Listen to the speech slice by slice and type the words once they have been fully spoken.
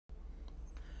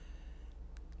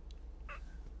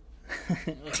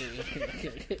Okay,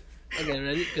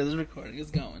 ready? Because it's recording.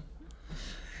 It's going.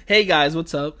 Hey guys,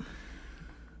 what's up?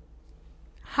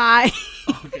 Hi.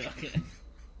 Okay.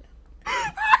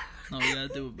 No, we gotta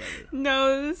do it better.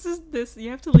 No, this. You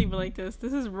have to leave it like this.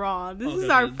 This is raw. This is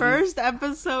our first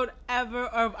episode ever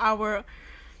of our.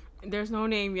 There's no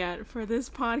name yet for this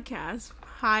podcast.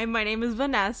 Hi, my name is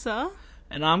Vanessa.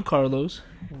 And I'm Carlos.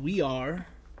 We are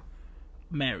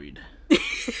married.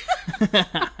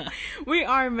 We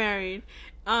are married.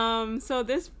 So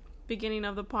this beginning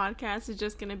of the podcast is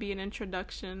just gonna be an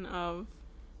introduction of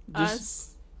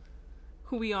us,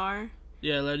 who we are.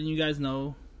 Yeah, letting you guys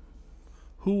know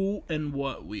who and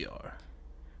what we are.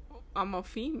 I'm a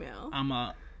female. I'm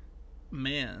a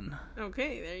man.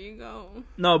 Okay, there you go.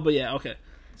 No, but yeah, okay.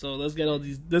 So let's get all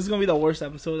these. This is gonna be the worst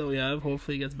episode that we have.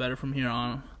 Hopefully, it gets better from here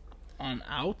on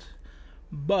out.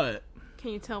 But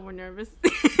can you tell we're nervous?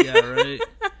 Yeah, right.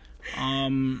 I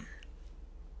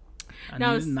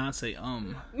need to not say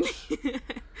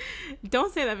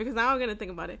Don't say that because now I'm gonna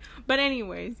think about it. But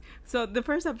anyways, so the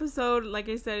first episode, like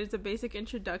I said, it's a basic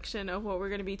introduction of what we're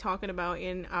gonna be talking about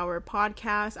in our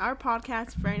podcast. Our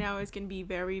podcast right now is gonna be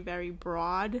very, very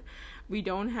broad. We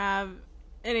don't have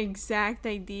an exact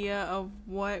idea of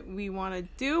what we want to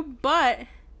do, but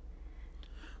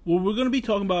we're gonna be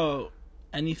talking about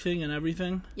anything and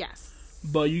everything. Yes.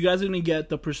 But you guys are going to get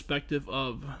the perspective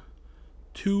of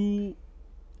two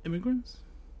immigrants?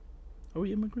 Are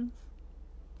we immigrants?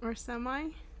 Or semi?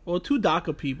 Well, two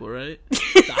DACA people, right?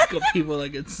 DACA people,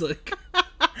 like it's like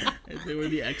they were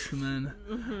the X-Men.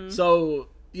 Mm-hmm. So,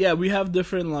 yeah, we have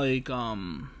different, like,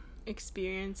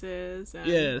 experiences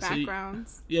and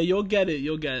backgrounds. So you'll get it.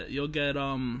 You'll get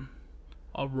a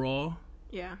raw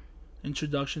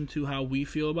introduction to how we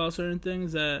feel about certain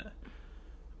things that...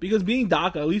 Because being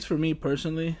DACA, at least for me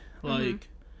personally, like,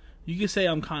 you could say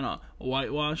I'm kind of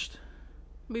whitewashed.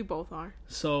 We both are.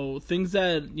 So, things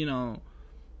that,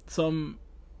 some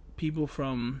people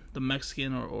from the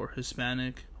Mexican or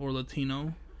Hispanic or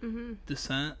Latino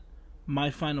descent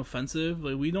might find offensive.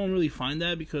 Like, we don't really find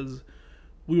that because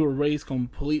we were raised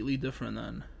completely different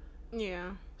than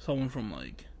someone from,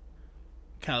 like,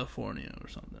 California or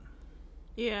something.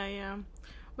 Yeah.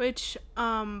 Which,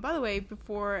 by the way,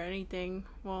 before anything,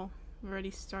 well, we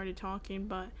already started talking,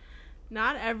 but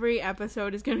not every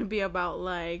episode is going to be about,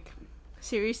 like,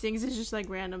 serious things. It's just, like,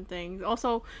 random things.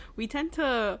 Also, we tend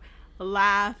to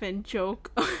laugh and joke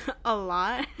a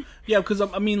lot. Yeah, because,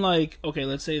 I mean, like, okay,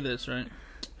 let's say this, right?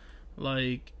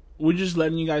 Like, we're just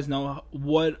letting you guys know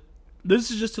this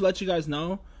is just to let you guys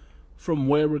know from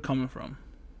where we're coming from.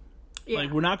 Yeah.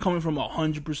 Like, we're not coming from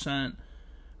 100%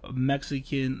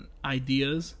 Mexican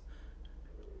ideas.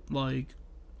 Like,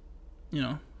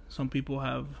 some people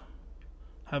have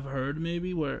heard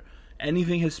maybe where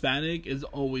anything Hispanic is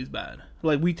always bad.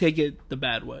 Like, we take it the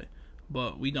bad way,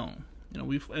 but we don't.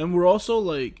 And we're also,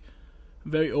 like,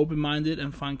 very open-minded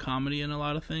and find comedy in a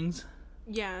lot of things.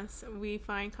 Yes, we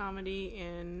find comedy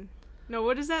in... No,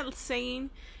 what is that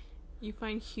saying? You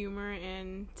find humor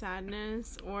in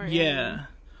sadness or in...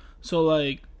 So,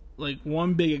 like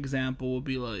one big example would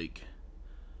be, like...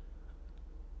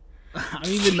 I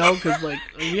don't even know, because, like,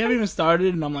 we haven't even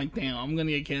started, and I'm like, damn, I'm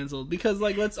gonna get canceled. Because,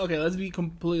 like, let's be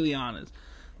completely honest.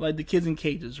 Like, the kids in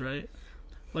cages, right?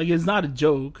 Like, it's not a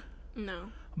joke.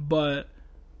 No. But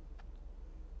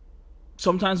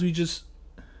sometimes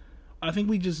I think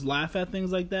we just laugh at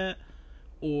things like that,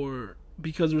 or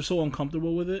because we're so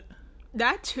uncomfortable with it.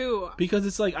 That too. Because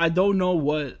it's like, I don't know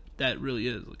what that really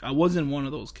is. Like, I wasn't one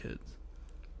of those kids.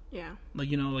 Yeah. Like,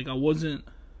 like, I wasn't...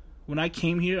 When I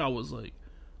came here, I was, like,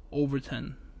 over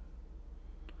 10.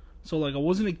 So, like, I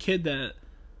wasn't a kid that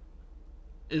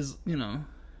is,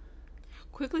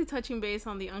 Quickly touching base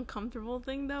on the uncomfortable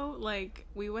thing, though. Like,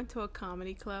 we went to a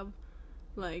comedy club,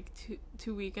 like,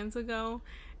 two weekends ago.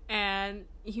 And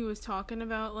he was talking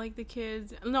about, like, the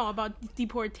kids... No, about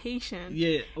deportation.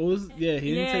 Yeah, he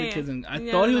didn't say the kids in... I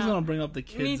thought he was going to bring up the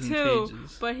kids in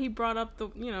cages. But he brought up the,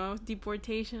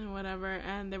 deportation or whatever,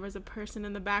 and there was a person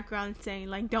in the background saying,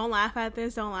 like, don't laugh at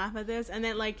this. And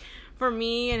then, like, for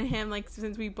me and him, like,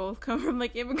 since we both come from,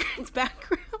 like, immigrants'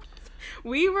 backgrounds,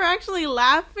 we were actually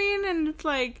laughing, and it's,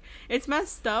 like, it's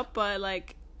messed up, but,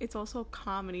 like, it's also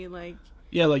comedy, like...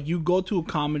 Yeah, like, you go to a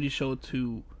comedy show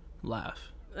to laugh.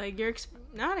 Like, you're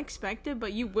not expected,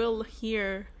 but you will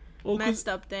hear messed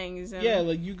up things. Yeah,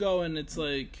 like, you go and it's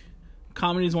like...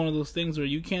 Comedy is one of those things where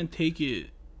you can't take it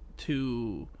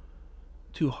to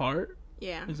heart.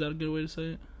 Yeah. Is that a good way to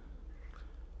say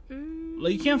it?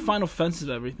 Like, you can't find offensive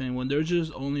everything when they're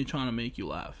just only trying to make you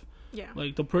laugh. Yeah.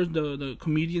 Like, the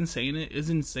comedian saying it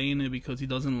isn't saying it because he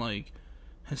doesn't like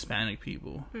Hispanic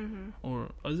people, Mm-hmm. or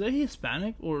is they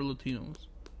Hispanic or Latinos?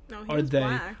 No, he Are was they?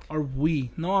 black. Are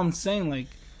we? No, I'm saying like,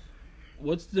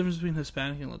 what's the difference between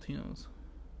Hispanic and Latinos?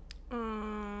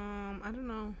 I don't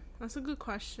know. That's a good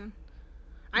question.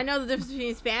 I know the difference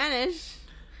between Spanish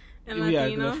and Yeah,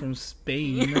 Latino. they're from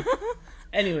Spain.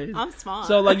 Anyways, I'm smart.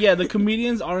 so like, yeah, the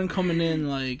comedians aren't coming in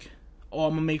like, oh,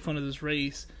 I'm gonna make fun of this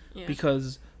race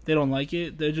because they don't like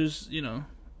it. They're just,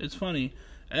 it's funny.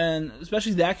 And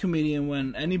especially that comedian,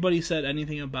 when anybody said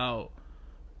anything about,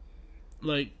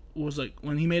 like, was like,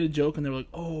 when he made a joke and they were like,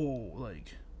 oh,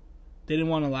 like, they didn't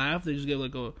want to laugh, they just gave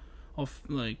like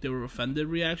like, they were offended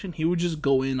reaction, he would just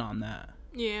go in on that.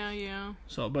 Yeah.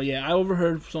 So, but yeah, I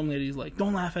overheard some ladies like,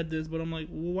 don't laugh at this, but I'm like,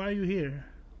 well, why are you here?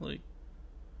 Like,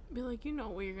 be like, you know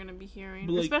what you're gonna be hearing.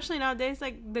 Like, especially nowadays,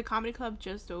 like, the comedy club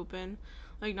just opened,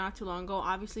 like, not too long ago.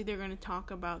 Obviously, they're gonna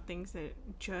talk about things that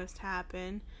just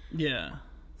happened. yeah.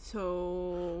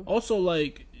 So... Also,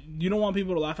 like, you don't want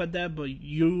people to laugh at that, but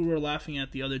you were laughing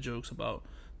at the other jokes about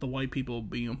the white people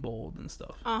being bold and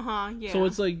stuff. yeah. So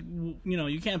it's like,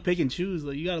 you can't pick and choose.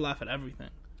 Like, you gotta laugh at everything.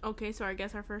 Okay, so I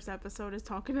guess our first episode is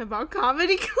talking about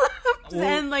comedy clubs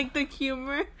and, like, the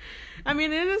humor. I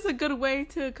mean, it is a good way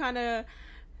to kind of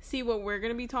see what we're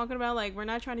going to be talking about. Like, we're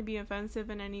not trying to be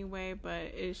offensive in any way, but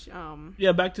it's,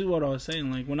 Yeah, back to what I was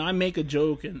saying. Like, when I make a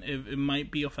joke and if it might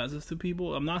be offensive to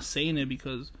people, I'm not saying it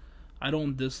because I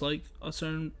don't dislike a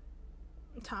certain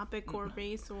topic or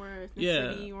race or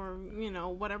ethnicity or,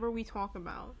 whatever we talk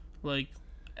about. Like,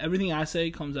 everything I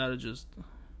say comes out of just...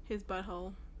 his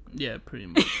butthole. Yeah, pretty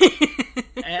much.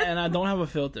 And I don't have a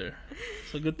filter.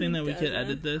 It's a good thing that we can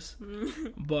edit this.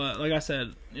 But, like I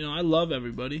said, I love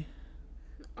everybody.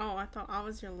 Oh, I thought I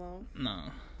was your love. No.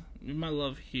 You're my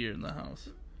love here in the house.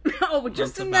 Oh, but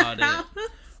just That's in the about house?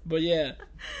 it. But, yeah.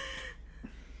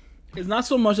 It's not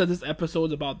so much that this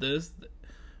episode's about this.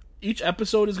 Each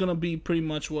episode is going to be pretty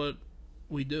much what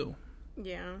we do.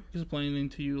 Yeah. Explaining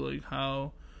to you, like,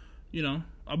 how,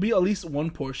 I'll be at least one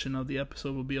portion of the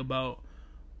episode will be about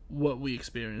what we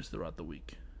experienced throughout the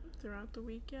week. Throughout the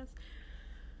week, yes.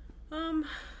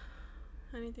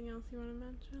 Anything else you want to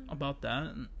mention? About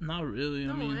that? Not really.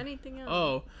 No, I mean, anything else.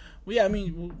 Oh, well, yeah, I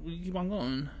mean, we keep on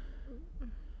going.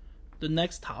 The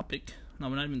next topic. No,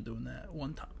 we're not even doing that.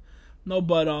 One time. No,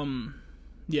 but,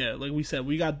 yeah, like we said,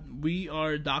 we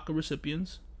are DACA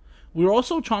recipients. We're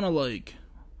also trying to, like,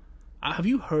 have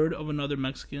you heard of another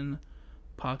Mexican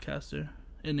podcaster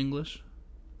in English?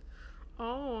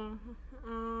 Oh,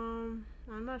 I'm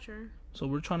not sure. So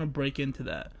we're trying to break into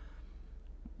that.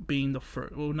 Being the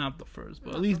first. Well, not the first,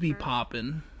 but Not at least be first.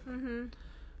 popping. Mm-hmm.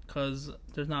 Because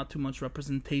there's not too much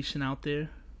representation out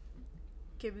there.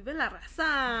 Que vive la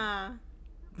raza.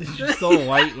 You're so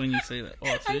white when you say that.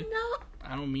 Oh, see? I know.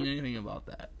 I don't mean anything about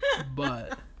that.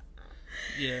 But,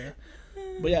 yeah.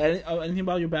 But, yeah, anything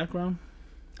about your background?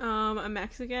 I'm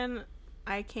Mexican.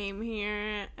 I came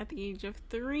here at the age of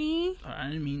 3. I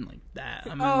didn't mean like that.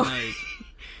 I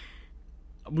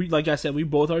mean, like I said, we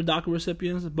both are DACA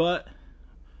recipients, but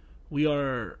we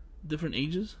are different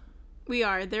ages. We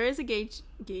are. There is a gauge.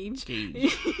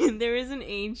 There is an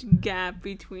age gap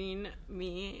between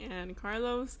me and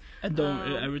Carlos. And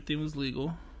everything was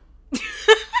legal.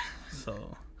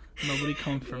 So, nobody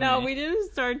come for me. No, we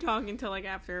didn't start talking till like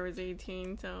after I was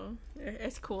 18, so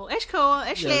it's cool. It's cool.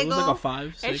 It's legal. It was like a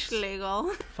 5, 6. It's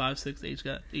legal. 5, 6 age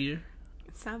gap a year.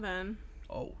 7.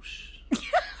 Oh,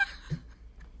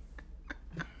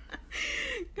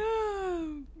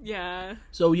 Yeah.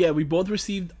 So, yeah, we both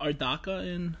received our DACA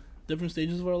in different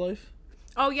stages of our life.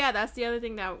 Oh, yeah, that's the other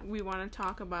thing that we want to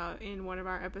talk about in one of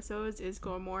our episodes is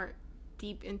go more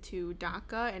deep into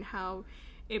DACA and how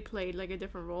it played, like, a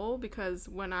different role. Because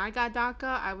when I got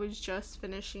DACA, I was just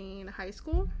finishing high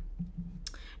school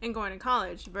and going to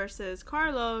college. Versus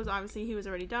Carlos, obviously, he was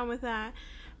already done with that.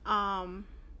 And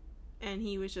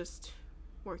he was just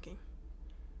working.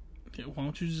 Okay, why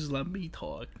don't you just let me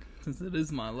talk? Since it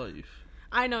is my life.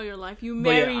 I know your life. You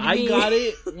married me. I got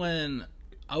it when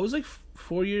I was like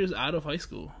 4 years out of high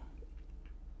school.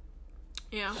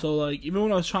 Yeah. So like even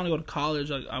when I was trying to go to college,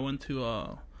 like I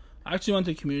actually went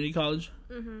to community college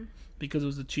because it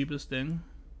was the cheapest thing.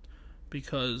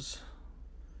 Because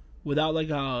without like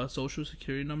a social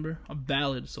security number, a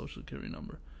valid social security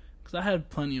number, because I had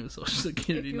plenty of social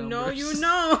security numbers. You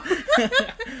know.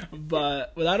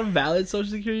 But without a valid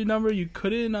social security number, you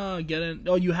couldn't get in.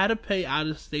 Oh, you had to pay out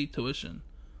of state tuition.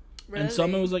 Really? And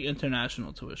some it was like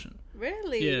international tuition.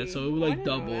 Really? Yeah, so it was like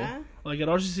double. Like at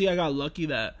RCC, I got lucky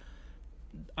that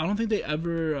I don't think they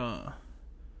ever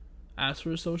asked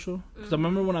for a social. Because I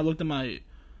remember when I looked at my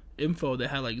info, they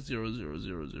had like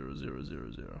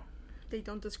 0000000. They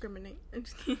don't discriminate. I'm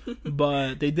just kidding.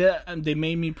 But they did. They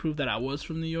made me prove that I was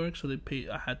from New York, so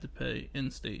I had to pay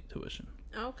in-state tuition.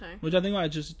 Okay. Which I think I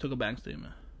just took a bank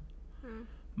statement.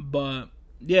 But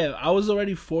yeah, I was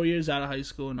already 4 years out of high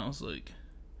school, and I was like,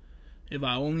 if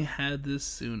I only had this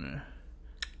sooner,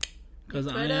 because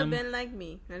I am been like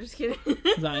me. I'm just kidding.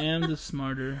 Because I am the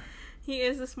smarter. He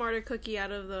is the smarter cookie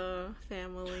out of the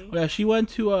family. Oh, yeah, she went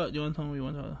to. You want to tell me you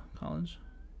went to college?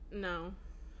 No.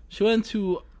 She went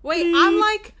to. Wait, I'm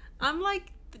like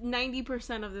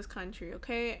 90% of this country,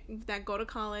 okay, that go to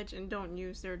college and don't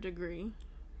use their degree.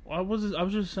 I was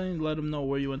just saying, let them know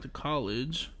where you went to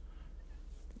college.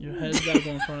 Your head's got to go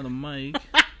in front of the mic.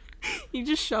 You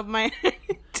just shoved my head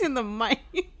to the mic.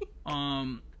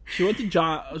 She went to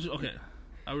John. Okay,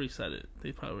 I already said it.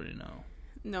 They probably already know.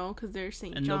 No, because they're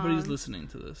St. And John. nobody's listening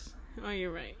to this. Oh,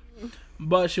 you're right.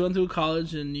 But she went to a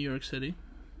college in New York City.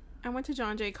 I went to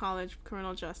John Jay College,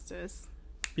 Criminal Justice.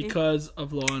 Because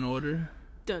of Law and Order?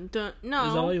 Dun dun. No.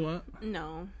 Is that why you went?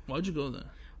 No. Why'd you go there?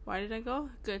 Why did I go?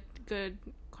 Good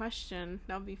question.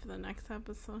 That'll be for the next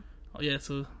episode. Oh yeah,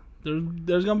 so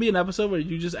there's gonna be an episode where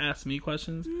you just ask me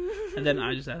questions, and then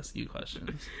I just ask you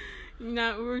questions.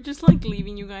 No, we're just like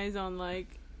leaving you guys on like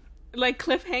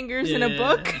cliffhangers in a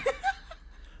book.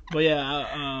 But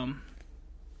yeah,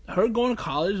 her going to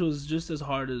college was just as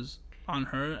hard as on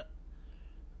her.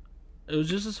 It was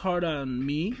just as hard on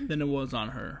me than it was on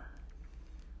her.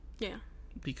 Yeah.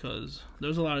 Because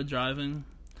there's a lot of driving.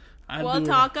 We'll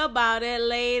talk about it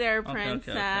later,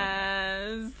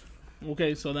 princess.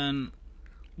 Okay, so then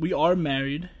we are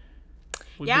married.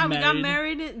 We got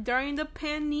married during the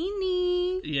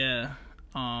panini. Yeah.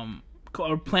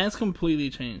 Our plans completely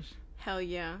changed. Hell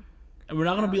yeah. And we're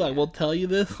not going to be like, we'll tell you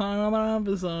this on another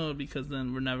episode, because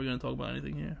then we're never going to talk about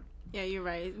anything here. Yeah, you're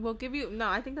right. We'll give you... No,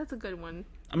 I think that's a good one.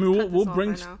 I mean, we'll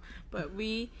bring... Now, but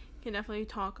we can definitely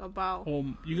talk about... Well,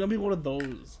 you're going to be one of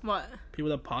those. What? People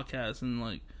that podcast and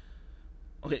like...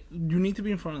 Okay, you need to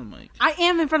be in front of the mic. I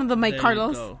am in front of the mic, there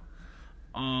Carlos. You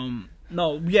go.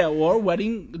 No, yeah, well, our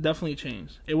wedding definitely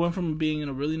changed. It went from being in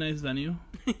a really nice venue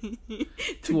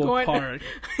to a park.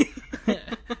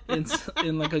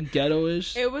 in like a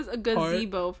ghetto-ish. It was a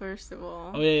gazebo, first of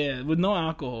all. Oh, yeah, with no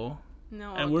alcohol.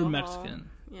 No and alcohol. We're Mexican.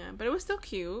 Yeah, but it was still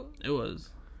cute. It was.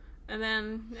 And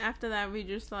then after that, we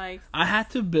just like... I had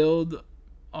to build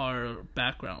our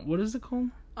background. What is it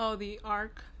called? Oh, the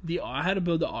arc. I had to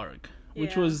build the arc,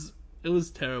 which was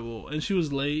terrible. And she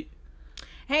was late.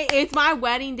 Hey, it's my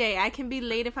wedding day. I can be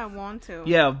late if I want to.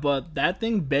 Yeah, but that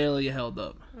thing barely held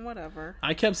up. Whatever.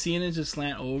 I kept seeing it just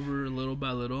slant over little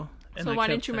by little. And so why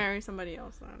didn't you marry somebody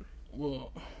else then?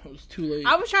 Well, it was too late.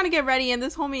 I was trying to get ready, and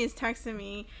this homie is texting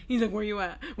me. He's like, where you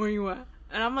at? Where you at?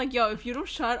 And I'm like, yo, if you don't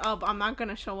shut up, I'm not going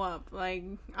to show up. Like,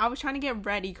 I was trying to get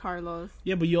ready, Carlos.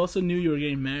 Yeah, but you also knew you were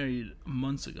getting married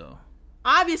months ago.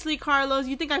 Obviously, Carlos,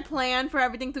 you think I planned for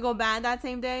everything to go bad that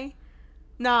same day?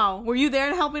 No. Were you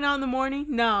there helping out in the morning?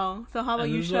 No. So how about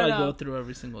you shut up? This is what I go through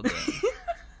every single day.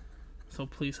 So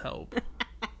please help.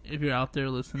 If you're out there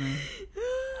listening,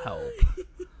 help.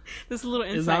 This is a little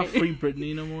insight. It's not free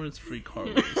Britney no more. It's free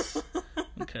Carlos.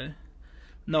 Okay?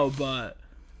 No, but...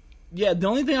 Yeah, the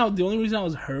only reason I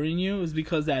was hurrying you is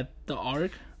because at the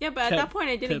arc... Yeah, but at that point,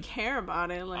 I didn't care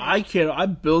about it. Like, I cared. I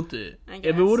built it.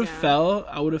 If it would have fell,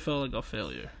 I would have felt like a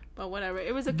failure. But whatever.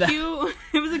 It was a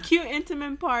cute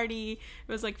intimate party.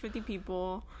 It was like 50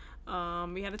 people.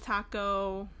 We had a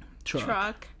taco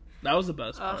truck. That was the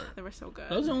best part. They were so good.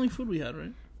 That was the only food we had,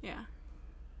 right? Yeah.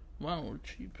 Wow, we're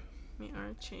cheap. We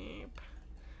are cheap.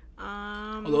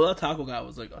 Although that taco guy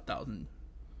was like 1,000.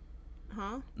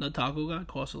 Huh? The taco guy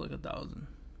costed like 1,000.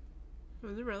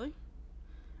 Was it really?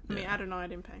 I mean, I don't know. I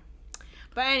didn't pay.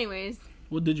 But anyways.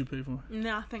 What did you pay for?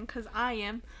 Nothing, because I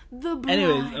am the bride.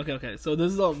 Anyways, okay. So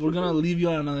this is all. We're going to leave you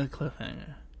on another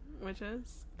cliffhanger. Which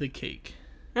is? The cake.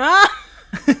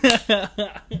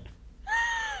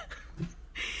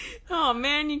 Oh,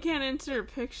 man, you can't insert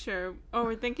a picture. Oh,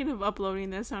 we're thinking of uploading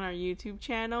this on our YouTube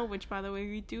channel, which, by the way,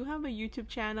 we do have a YouTube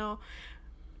channel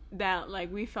that,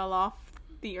 like, we fell off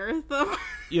the earth of.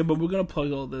 Yeah, but we're going to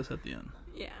plug all this at the end.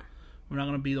 Yeah. We're not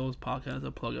going to be those podcasts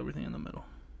that plug everything in the middle.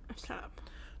 Shut up.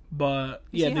 But,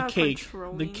 yeah, the cake.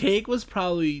 The cake was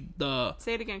probably the...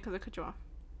 Say it again, because I cut you off.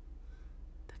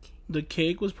 The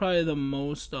cake was probably the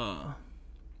most...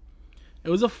 It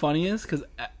was the funniest, because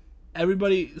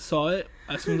everybody saw it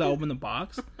as soon as I opened the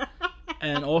box.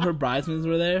 And all her bridesmaids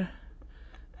were there.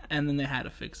 And then they had to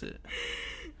fix it.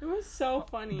 It was so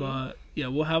funny. But, yeah,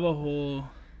 we'll have a whole...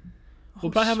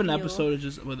 We'll probably have an episode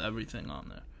just with everything on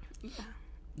there. Yeah.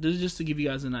 This is just to give you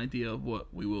guys an idea of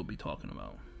what we will be talking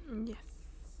about. Yes.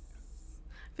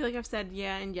 I feel like I've said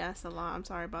yeah and yes a lot. I'm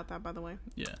sorry about that, by the way.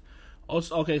 Yeah.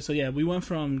 Also, okay, so yeah, we went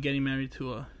from getting married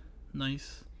to a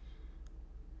nice.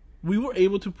 We were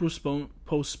able to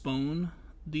postpone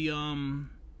the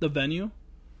venue,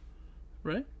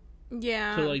 right?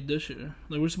 Yeah. To like this year,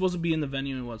 like we're supposed to be in the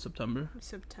venue in what, September?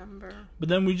 September. But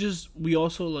then we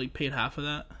also like paid half of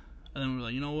that, and then we're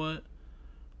like, you know what?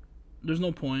 There's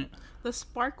no point. The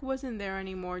spark wasn't there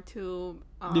anymore to.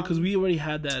 Because we already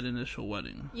had that initial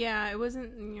wedding. Yeah, it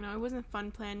wasn't. It wasn't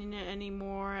fun planning it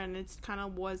anymore, and it's kind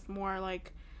of was more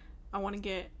like, I want to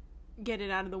get it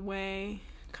out of the way,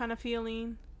 kind of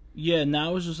feeling. Yeah,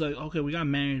 now it's just like, okay, we got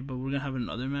married, but we're gonna have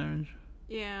another marriage.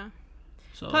 Yeah.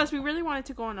 So plus, we really wanted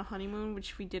to go on a honeymoon,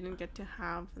 which we didn't get to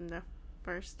have in the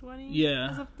first wedding. Yeah.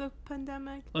 Because of the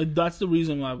pandemic. Like that's the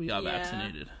reason why we got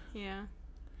vaccinated. Yeah.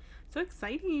 So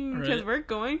exciting right. because we're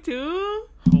going to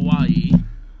Hawaii.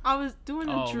 I was doing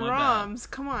the drums.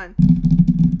 Come on.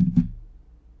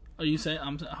 Are you saying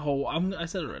I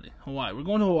said it already. Hawaii. We're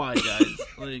going to Hawaii, guys.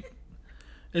 Like,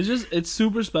 it's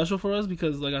super special for us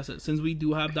because, like I said, since we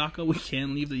do have DACA, we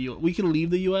can't leave the U.S. We can leave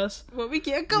the U.S. But we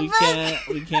can't come back.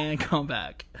 We can't come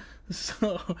back.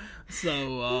 So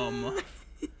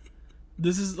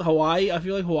this is Hawaii. I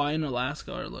feel like Hawaii and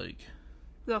Alaska are like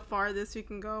the farthest we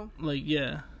can go. Like,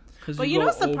 yeah.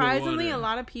 But surprisingly, a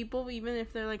lot of people, even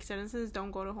if they're like citizens,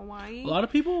 don't go to Hawaii. A lot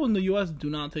of people in the U.S. do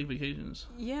not take vacations.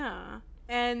 Yeah.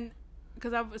 And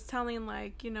because I was telling,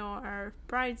 like, our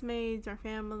bridesmaids, our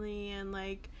family, and,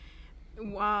 like,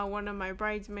 one of my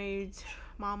bridesmaids'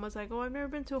 mom was like, oh, I've never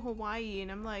been to Hawaii.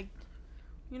 And I'm like,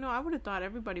 I would have thought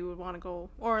everybody would want to go,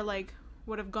 or, like,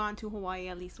 would have gone to Hawaii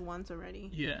at least once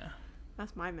already. Yeah.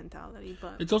 That's my mentality,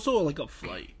 but... It's also, like, a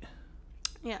flight.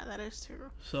 Yeah, that is true.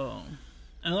 So...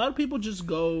 And a lot of people just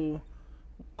go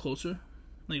closer,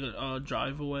 like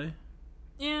drive away.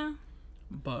 Yeah.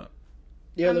 But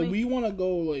yeah, we want to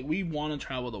go. Like, we want to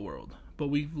travel the world, but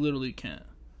we literally can't.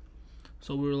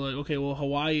 So we were like, okay, well,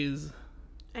 Hawaii is.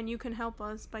 And you can help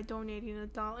us by donating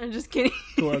 $1. Just kidding.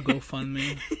 To our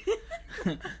GoFundMe.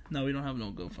 No, we don't have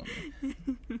no GoFundMe.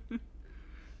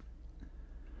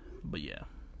 But yeah.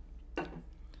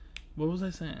 What was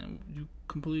I saying? You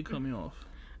completely cut me off.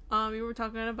 We were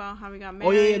talking about how we got married.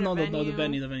 Oh yeah, the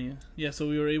venue. Yeah, so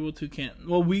we were able to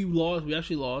Well, we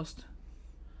actually lost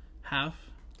half.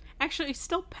 Actually, it's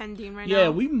still pending right now. Yeah,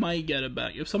 we might get it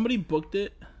back if somebody booked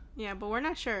it. Yeah, but we're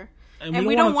not sure, and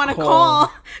we don't want to call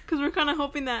because we're kind of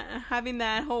hoping that having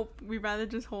that hope. We'd rather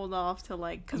just hold off to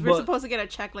because we're supposed to get a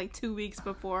check like 2 weeks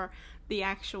before the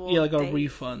actual. Yeah, like date. A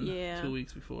refund. Yeah, 2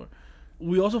 weeks before.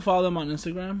 We also follow them on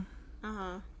Instagram.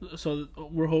 So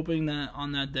we're hoping that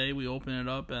on that day we open it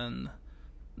up and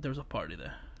there's a party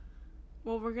there.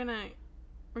 Well, we're gonna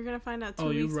find out 2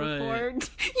 weeks right. before.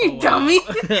 You dummy.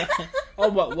 Oh,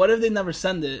 but what if they never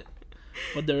send it?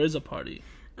 But there is a party.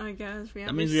 I guess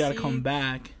that means we gotta come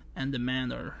back and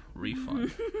demand our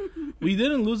refund. We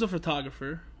didn't lose a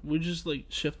photographer. We're just like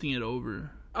shifting it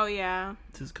over. Oh yeah.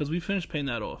 Because we finished paying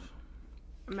that off.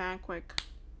 Mad quick.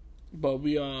 But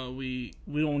we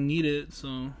don't need it,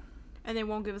 so. And they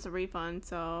won't give us a refund,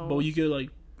 so... But you could,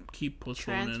 like, keep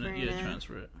postponing it. Yeah,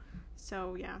 transfer it.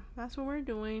 So, yeah. That's what we're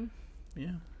doing.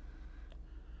 Yeah.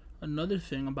 Another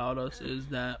thing about us is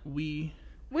that we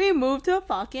moved to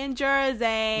fucking Jersey.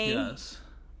 Yes.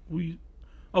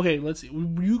 Okay, let's see.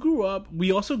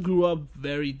 We also grew up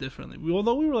very differently.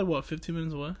 Although we were, like, 15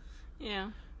 minutes away? Yeah.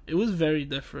 It was very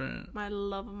different. My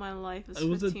love of my life is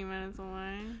 15 minutes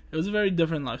away. It was a very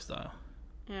different lifestyle.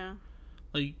 Yeah.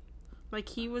 Like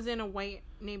he was in a white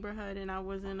neighborhood and I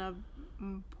was in a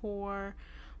poor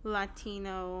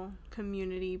Latino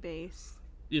community base.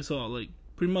 Yeah, so like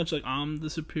pretty much like I'm the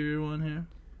superior one here.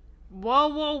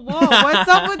 Whoa! What's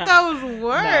up with those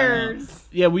words? Nah.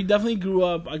 Yeah, we definitely grew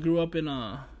up. I grew up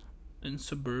in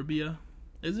suburbia.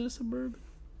 Is it a suburb?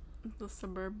 The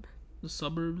suburb. The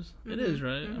suburbs. Mm-hmm. It is,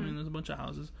 right? Mm-hmm. I mean, there's a bunch of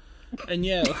houses. And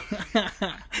yeah,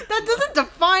 that doesn't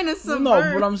define a suburb.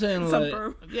 No, but I'm saying like,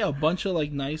 yeah, a bunch of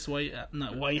like nice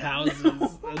not white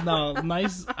houses. No,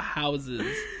 nice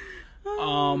houses.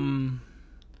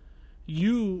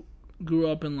 You grew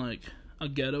up in like a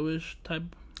ghetto-ish type.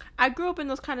 I grew up in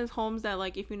those kind of homes that,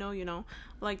 like, if you know, you know,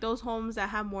 like those homes that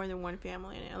have more than one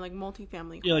family in it, like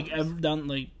multi-family. Yeah, homes.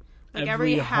 Like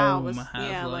every house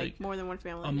has like more than one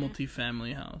family. A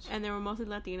multi-family house. And they were mostly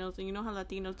Latinos, and you know how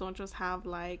Latinos don't just have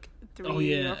like 3 Oh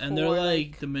yeah, or 4, and they're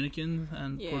like Dominicans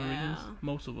and Puerto Ricans. Yeah.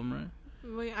 Most of them, right?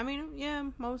 Well, I mean, yeah,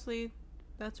 mostly.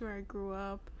 That's where I grew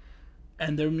up.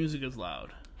 And their music is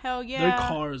loud. Hell yeah. Their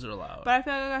cars are loud. But I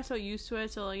feel like I got so used to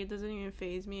it, so like it doesn't even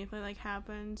faze me if it like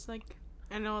happens. Like,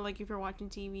 I know, like if you're watching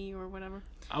TV or whatever.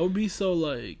 I would be so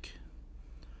like,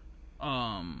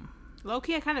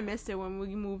 Low-key, I kind of missed it when we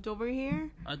moved over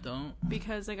here. I don't.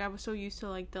 Because, like, I was so used to,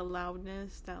 like, the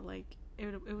loudness that, like,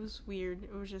 it was weird.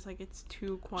 It was just, like, it's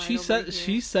too quiet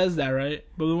She says that, right?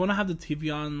 But when I have the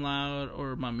TV on loud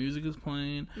or my music is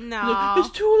playing... No. Like, it's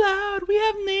too loud. We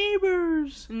have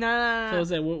neighbors. No. So I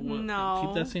was like, what? No.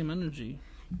 Keep that same energy.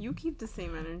 You keep the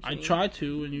same energy. I try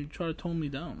to, and you try to tone me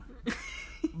down.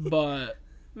 But...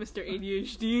 Mr.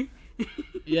 ADHD.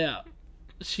 Yeah.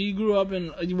 She grew up in...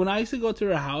 When I used to go to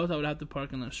her house, I would have to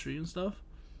park on the street and stuff.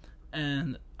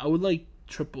 And I would, like,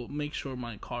 make sure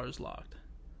my car is locked.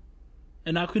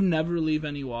 And I could never leave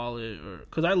any wallet or...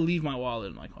 Because I leave my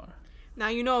wallet in my car. Now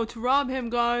you know to rob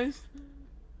him, guys.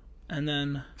 And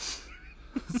then...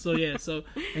 So, yeah.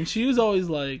 And she was always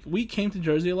like... We came to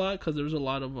Jersey a lot because there was a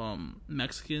lot of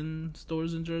Mexican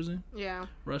stores in Jersey. Yeah.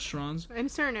 Restaurants. In a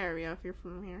certain area if you're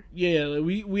from here. Yeah.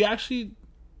 Like we actually...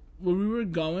 When we were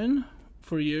going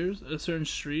for years, a certain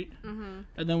street. Mm-hmm.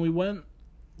 And then we went...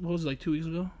 What was it, like 2 weeks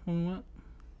ago when we went?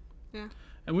 Yeah.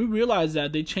 And we realized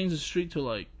that they changed the street to,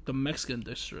 like, the Mexican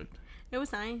district. It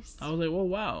was nice. I was like, well,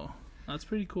 wow. That's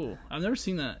pretty cool. I've never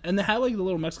seen that. And they had, like, the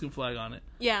little Mexican flag on it.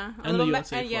 Yeah. And the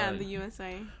USA flag. Yeah, the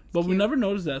USA. But we never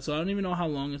noticed that, so I don't even know how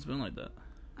long it's been like that.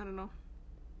 I don't know.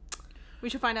 We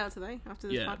should find out today after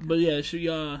this podcast. But yeah,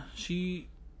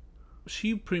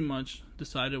 she pretty much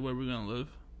decided where we're going to live.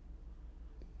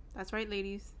 That's right,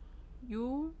 ladies.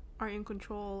 You are in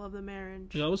control of the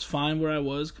marriage. Yeah, I was fine where I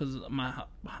was because my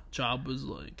job was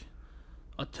like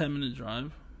a 10-minute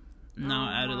drive. Now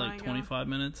I added like 25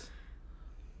 minutes.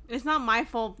 It's not my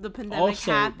fault the pandemic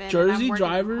happened. Also, Jersey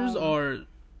drivers are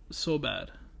so bad.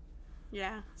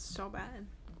 Yeah, so bad.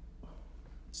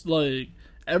 It's like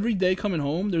every day coming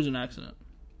home, there's an accident.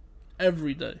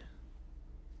 Every day.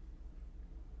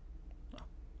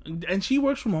 And she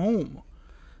works from home.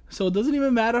 So it doesn't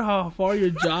even matter how far your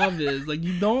job is. Like,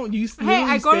 you don't... Hey,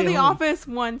 I go to the office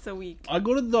once a week. I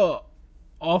go to the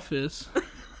office.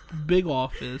 Big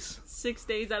office. 6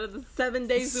 days out of the 7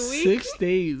 days a week. 6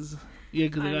 days. Yeah,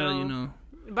 because I gotta, you know...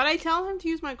 But I tell him to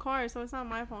use my car, so it's not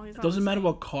my fault. It doesn't matter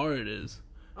what car it is.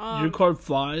 Your car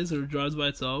flies or drives by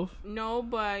itself? No,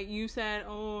 but you said,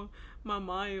 my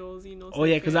miles, you know... Oh,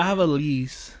 yeah, because I have a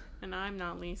lease. And I'm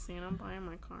not leasing. I'm buying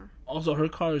my car. Also, her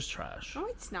car is trash. No,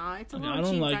 it's not. It's a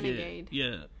little cheap Renegade.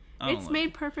 Yeah. It's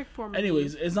made perfect for me.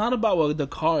 Anyways, it's not about the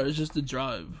car. It's just the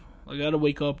drive. Like, I gotta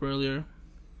wake up earlier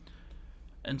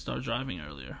and start driving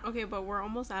earlier. Okay, but we're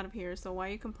almost out of here, so why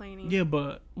are you complaining? Yeah,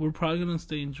 but we're probably gonna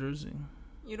stay in Jersey.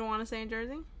 You don't want to stay in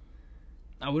Jersey?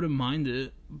 I wouldn't mind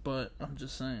it, but I'm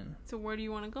just saying. So where do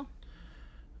you want to go?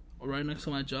 Right next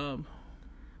to my job.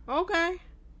 Okay.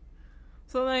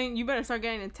 So then you better start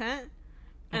getting a tent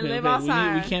and live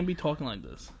outside. We can't be talking like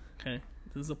this. Okay,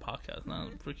 this is a podcast, not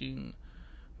a freaking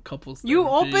couples. You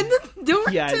opened the door.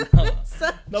 Yeah, to I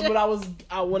know. No,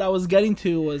 but what I was getting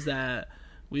to was that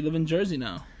we live in Jersey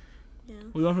now. Yeah.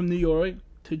 We went from New York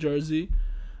to Jersey.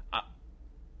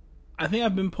 I think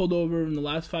I've been pulled over in the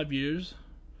last 5 years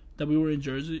that we were in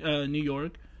New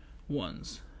York,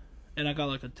 once, and I got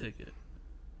like a ticket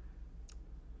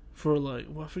for like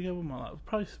I forget what my life,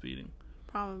 probably speeding.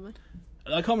 Probably.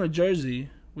 I come to Jersey.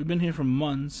 We've been here for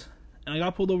months, and I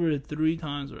got pulled over 3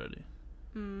 times already.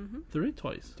 Mm-hmm. 3?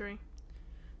 Twice. 3.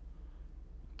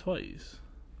 Twice.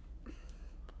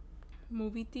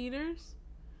 Movie theaters.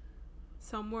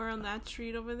 Somewhere on that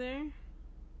street over there.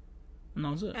 And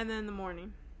that was it. And then in the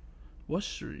morning. What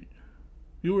street?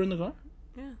 You were in the car?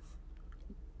 Yes.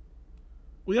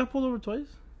 We got pulled over twice?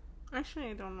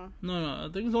 Actually, I don't know. No. I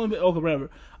think it's only been... Okay, whatever.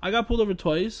 I got pulled over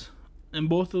twice. And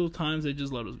both of those times, they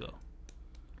just let us go.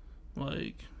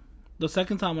 Like, the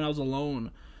second time when I was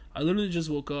alone, I literally just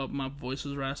woke up, my voice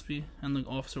was raspy, and the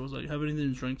officer was like, have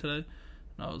anything to drink today?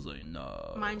 And I was like,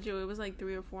 no. Mind you, it was like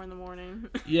 3 or 4 in the morning.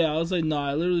 Yeah, I was like, no,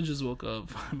 I literally just woke up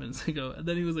 5 minutes ago. And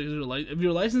then he was like, if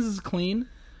your license is clean,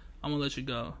 I'm gonna let you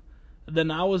go. And then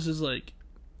I was just like,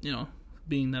 you know,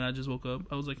 being that I just woke up,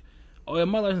 I was like, oh yeah,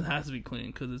 my license has to be clean,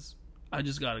 because I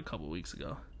just got it a couple weeks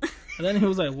ago. And then he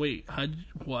was like, wait,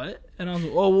 what? And I was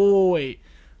like, oh, whoa, wait.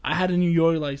 I had a New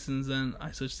York license, and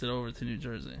I switched it over to New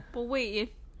Jersey. But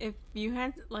wait, if you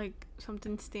had, like,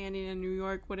 something standing in New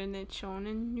York, wouldn't it shown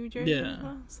in New Jersey as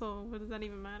well? So what does that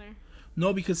even matter?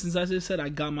 No, because since I just said I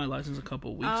got my license a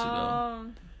couple weeks ago,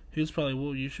 he was probably,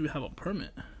 well, you should have a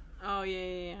permit. Oh,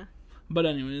 yeah. But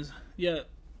anyways, yeah,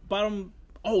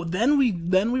 then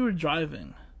we were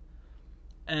driving.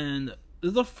 And this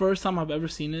is the first time I've ever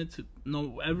seen it.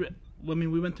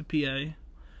 We went to PA,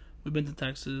 we've been to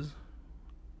Texas,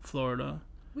 Florida,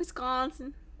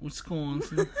 Wisconsin.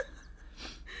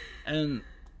 And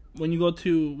when you go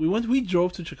to, we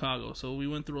drove to Chicago, so we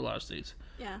went through a lot of states.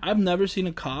 Yeah. I've never seen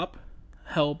a cop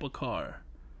help a car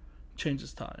change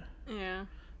its tire. Yeah.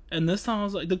 And this time I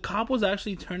was like, the cop was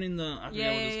actually turning the, I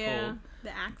forget what it's called.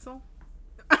 The axle?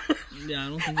 Yeah, I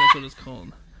don't think that's what it's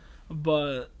called.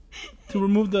 But to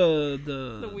remove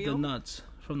the nuts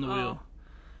from the wheel.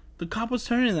 The cop was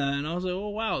turning that, and I was like, oh,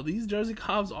 wow, these Jersey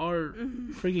cops are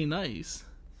freaking nice.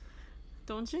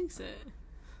 Don't jinx it.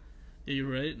 Yeah,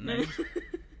 you're right. Nice.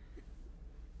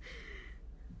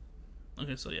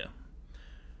 Okay, so yeah.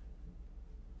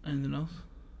 Anything else?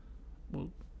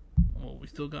 Well, we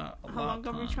still got a lot of time. How long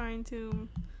are we trying to...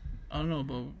 I don't know,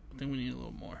 but I think we need a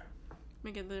little more.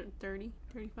 Make it 30,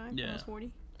 35, yeah. almost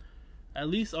 40? At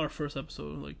least our first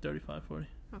episode, like 35, 40.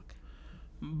 Okay.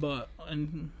 But,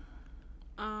 and...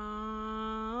 Oh.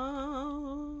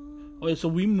 Okay, so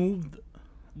we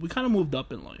kind of moved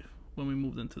up in life when we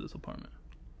moved into this apartment.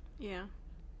 Yeah.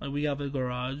 Like, we have a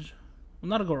garage. Well,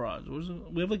 not a garage.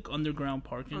 We have, like, underground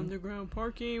parking. Underground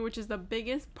parking, which is the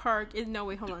biggest park. No,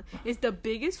 wait, hold on. It's the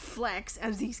biggest flex,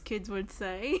 as these kids would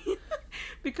say.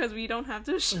 Because we don't have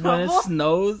to shovel. When it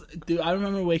snows, dude, I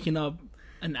remember waking up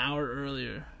an hour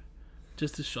earlier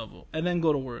just to shovel. And then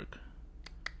go to work.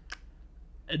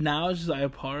 And now it's just I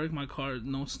park my car,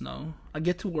 no snow. I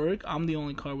get to work, I'm the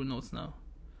only car with no snow.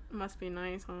 Must be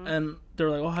nice, huh? And they're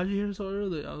like, oh, how'd you get here so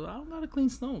early? I was like, I don't gotta clean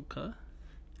snow, cut.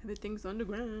 Everything's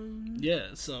underground.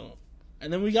 Yeah, so.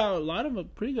 And then we got a lot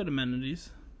of pretty good amenities.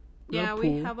 We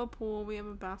have a pool. We have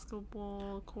a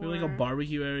basketball court. We have like a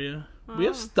barbecue area. Oh. We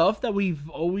have stuff that we've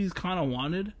always kind of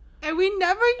wanted. And we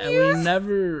never used. And we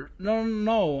never.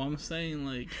 No. I'm saying,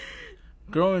 like,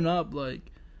 growing up, like,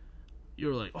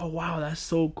 you're like, oh wow, that's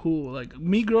so cool. Like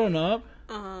me growing up,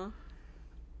 I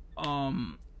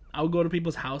would go to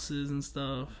people's houses and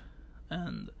stuff,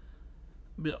 and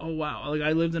be, oh wow, like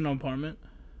I lived in an apartment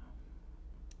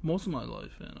most of my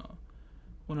life, and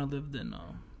when I lived in,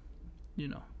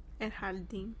 at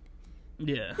Haldin.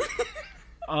 Yeah.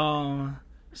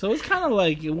 So it's kind of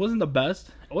like it wasn't the best,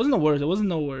 it wasn't the worst, it wasn't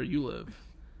nowhere you live.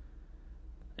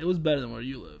 It was better than where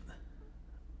you lived,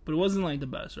 but it wasn't like the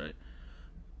best, right?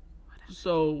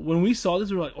 So when we saw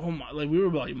this, we were like, oh my, like we were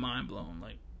like mind blown.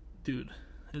 Like, dude,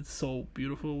 it's so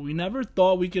beautiful. We never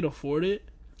thought we could afford it.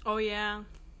 Oh yeah.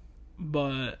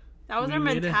 But that was our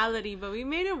mentality, but we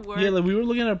made it work. Yeah, like we were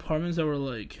looking at apartments that were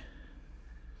like,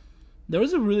 there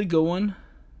was a really good one,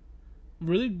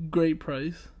 really great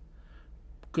price,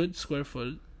 good square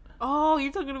foot. Oh,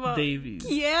 you're talking about Davies.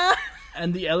 Yeah.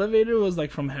 And the elevator was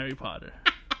like from Harry Potter.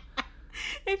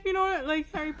 If you know,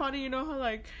 like Harry Potter, you know how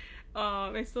like.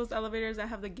 It's those elevators that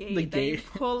have the gate. The gate.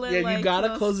 You pull it, yeah, like, you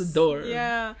gotta close the door.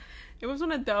 Yeah. It was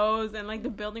one of those, and, like, the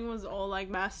building was all, like,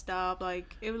 messed up.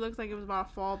 Like, it looked like it was about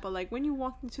to fall, but, like, when you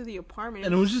walked into the apartment...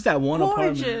 And it was just that one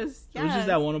apartment. Yes. It was just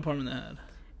that one apartment that had.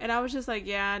 And I was just like,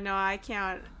 yeah, no, I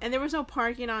can't. And there was no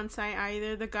parking on site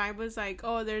either. The guy was like,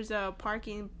 oh, there's a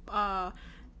parking,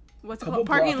 what's it called?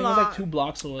 Parking lot. It was, like, 2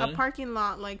 blocks away. A parking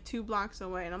lot, like, 2 blocks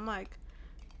away. And I'm like...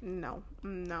 No,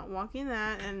 I'm not walking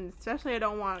that, and especially I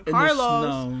don't want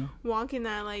Carlos walking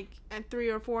that like at 3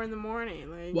 or 4 in the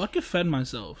morning. Like, well, I could fed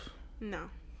myself.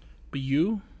 No, but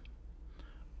you,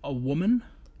 a woman.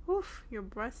 Oof, your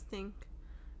breath stink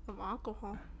of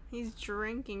alcohol. He's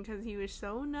drinking because he was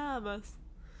so nervous.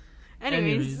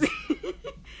 Anyways.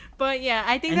 But yeah,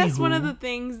 I think that's one of the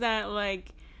things that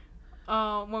like,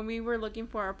 when we were looking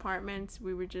for apartments,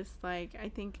 we were just like, I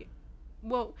think,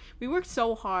 well, we worked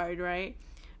so hard, right?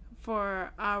 For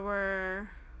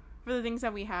the things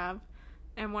that we have,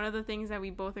 and one of the things that we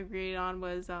both agreed on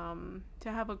was to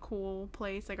have a cool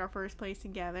place, like our first place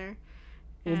together.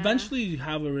 We'll eventually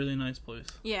have a really nice place.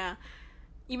 Yeah,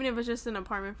 even if it's just an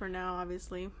apartment for now,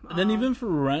 obviously. And then even for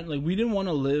rent, like we didn't want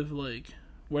to live like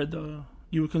where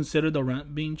you would consider the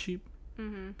rent being cheap,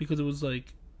 because it was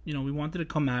like, you know, we wanted to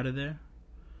come out of there.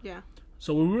 Yeah.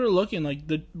 So when we were looking, like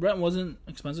the rent wasn't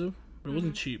expensive, but it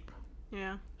wasn't cheap.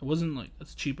 Yeah. It wasn't like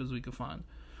as cheap as we could find.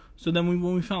 So then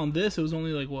when we found this, it was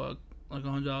only like what, like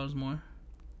 $100 more.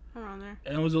 Around there.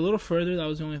 And it was a little further. That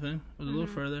was the only thing. It was a little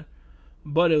further,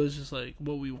 but it was just like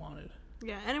what we wanted.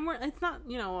 Yeah, and it's not,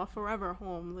 you know, a forever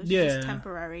home. It's just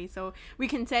temporary. So we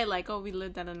can say like, oh, we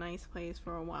lived at a nice place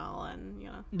for a while, and you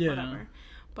know, whatever.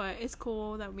 But it's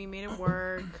cool that we made it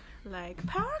work. Like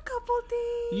power couple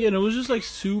thing. Yeah, and it was just like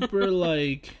super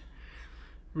like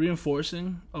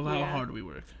reinforcing of how hard we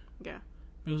work. Yeah.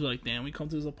 It was like, damn, we come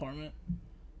to this apartment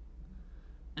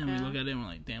and we look at it and we're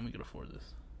like, damn, we could afford this.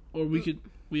 Or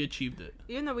we achieved it.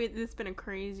 Even though it's been a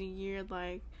crazy year,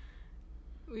 like,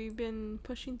 we've been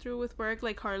pushing through with work.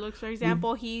 Like, Carlos, for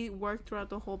example, he worked throughout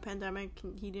the whole pandemic.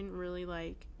 He didn't really,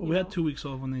 like... Well, we had 2 weeks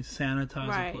off when they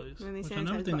sanitized the place. When they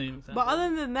sanitized. But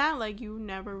other than that, like, you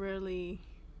never really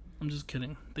I'm just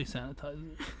kidding. They sanitize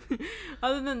it.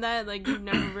 Other than that, like, you've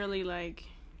never really, like...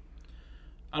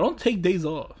 I don't take days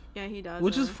off. Yeah, he does.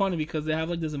 Which is funny because they have,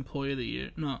 like, this employee of the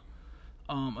year. No.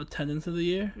 Attendance of the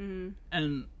year. Mm-hmm.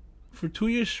 And for 2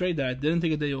 years straight that I didn't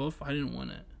take a day off, I didn't win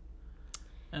it.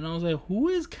 And I was like, who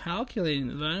is calculating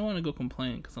this? But I didn't want to go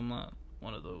complain because I'm not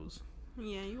one of those.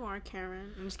 Yeah, you are,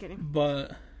 Karen. I'm just kidding.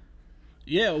 But,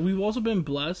 yeah, we've also been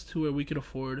blessed to where we could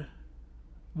afford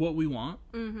what we want.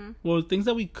 Mm-hmm. Well, things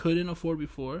that we couldn't afford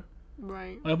before.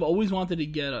 Right. I've always wanted to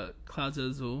get a Clase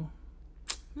Azul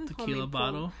tequila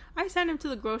bottle. I sent him to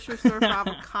the grocery store for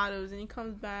avocados, and he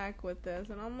comes back with this.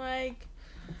 And I'm like,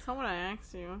 that's not what I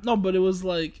asked you. No, but it was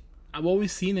like, I've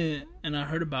always seen it, and I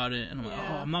heard about it, and I'm like,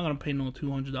 Yeah. oh, I'm not going to pay no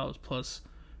 $200 plus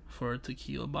for a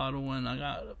tequila bottle when I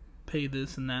got to pay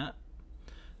this and that.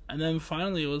 And then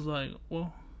finally it was like,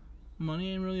 well,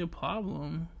 money ain't really a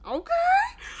problem. Okay.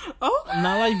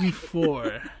 Not like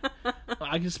before.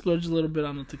 I can splurge a little bit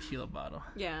on the tequila bottle.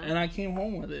 Yeah. And I came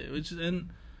home with it, and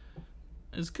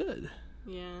it's good.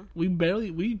 Yeah. We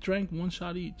drank one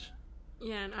shot each.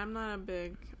 Yeah, and I'm not a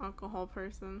big alcohol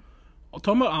person.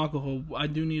 Talking about alcohol, I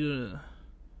do need to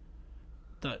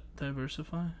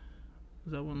diversify.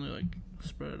 Is that when they like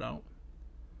spread it out?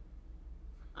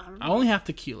 I don't know. I only have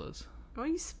tequilas. Why are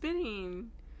you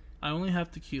spitting? I only have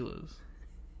tequilas.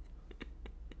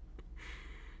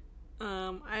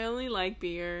 I only like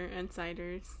beer and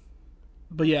ciders.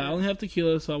 But yeah, I only have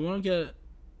tequila, so I want to get.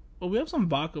 Well, we have some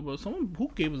vodka, but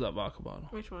who gave us that vodka bottle?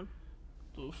 Which one?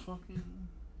 The fucking.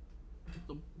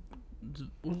 What is it?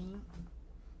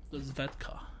 The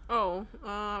Zvetka. Oh,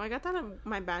 I got that at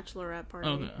my bachelorette party.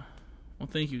 Okay. Well,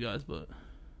 thank you guys, but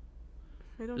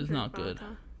I don't it's drink not good.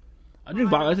 vodka. I drink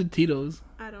vodka. I said Tito's.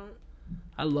 I don't.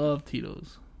 I love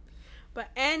Tito's. But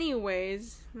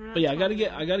anyways. But yeah, I gotta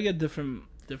get different.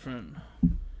 I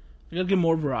gotta get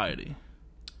more variety.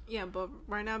 Yeah, but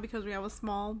right now because we have a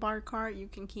small bar cart, you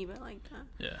can keep it like that.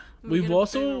 Yeah, We we've get a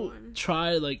also bigger one.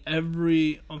 tried like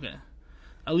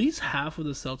at least half of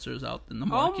the seltzers out in the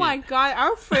market. Oh my god,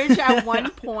 our fridge at one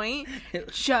point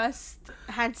just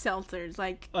had seltzers.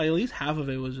 Like at least half of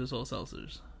it was just all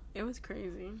seltzers. it was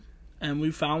crazy. And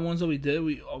we found ones that we did.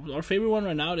 Our favorite one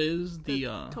right now is the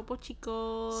Topo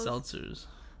Chicos. seltzers.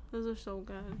 Those are so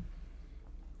good.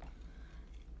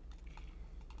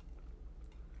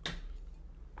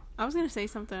 I was gonna say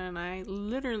something and I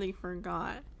literally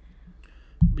forgot.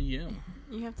 But yeah,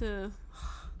 You have to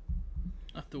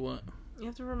after what? You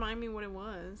have to remind me what it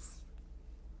was.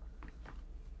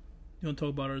 You want to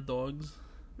talk about our dogs?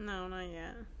 No, not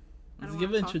yet. I Let's don't give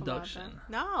wanna an talk about introduction.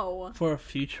 that. No. For a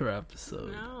future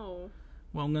episode. No.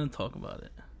 Well, I'm gonna talk about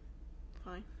it.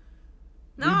 Fine.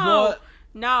 We No.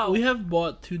 No. We have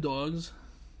bought 2 dogs.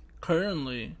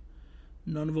 Currently,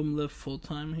 none of them live full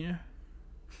time here.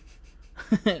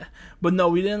 But no,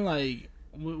 we didn't like.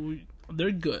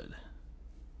 They're good.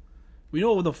 We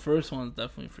know the first one's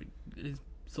definitely is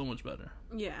so much better.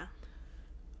 Yeah.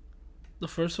 The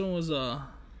first one was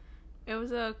It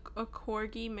was a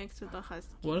corgi mixed with a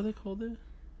husky. what are they called? It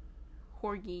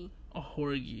Corgi. a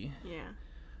Horgie. Yeah.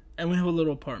 And we have a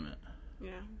little apartment.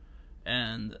 Yeah.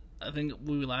 And I think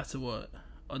we lasted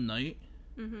a night.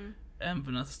 Mhm. And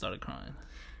Vanessa started crying.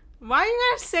 Why are you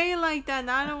gonna say it like that?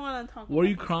 Now I don't want to talk. Were about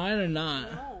you crying or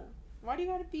not? it. No. Why do you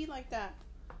gotta be like that?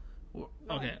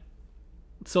 Okay.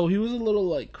 So he was a little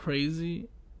like crazy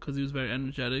because he was very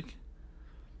energetic,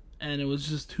 and it was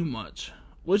just too much.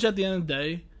 Which at the end of the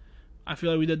day, I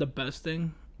feel like we did the best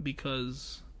thing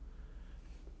because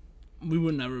we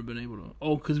would never have been able to.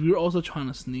 Oh, because we were also trying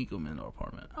to sneak him in our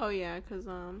apartment. Oh yeah, because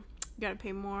you gotta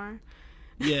pay more.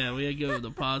 Yeah, we had to give a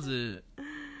deposit.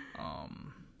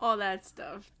 All that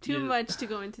stuff. Too Yeah. much to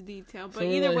go into detail. But So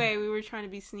either like- way, we were trying to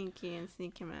be sneaky and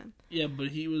sneak him in. Yeah, but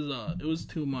he was. It was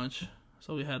too much,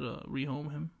 so we had to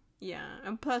rehome him. Yeah,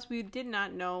 and plus we did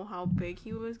not know how big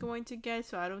he was going to get,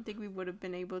 so I don't think we would have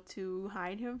been able to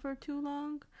hide him for too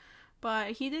long.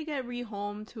 But he did get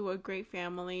rehomed to a great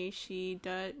family. She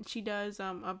does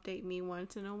update me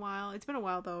once in a while. It's been a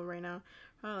while though right now.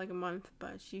 Probably like a month,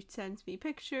 but she sends me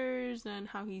pictures and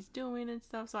how he's doing and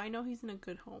stuff, so I know he's in a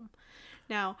good home.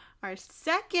 Now, our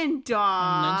second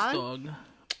dog. Next dog,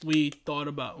 we thought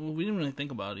about. Well, we didn't really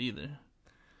think about it either.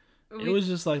 It we- was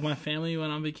just like my family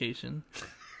went on vacation.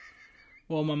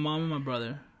 Well, my mom and my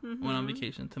brother went on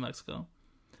vacation to Mexico,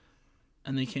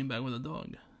 and they came back with a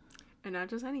dog. And not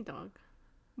just any dog.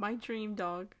 My dream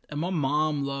dog. And my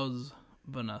mom loves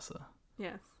Vanessa.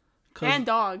 Yes. 'Cause And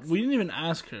dogs. We didn't even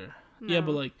ask her. No. Yeah,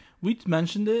 but like we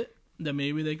mentioned it that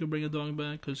maybe they could bring a dog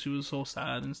back because she was so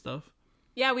sad and stuff.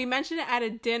 Yeah, we mentioned it at a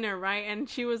dinner, right? And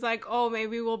she was like, oh,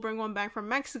 maybe we'll bring one back from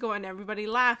Mexico. And everybody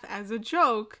laughed as a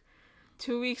joke.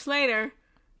 2 weeks later.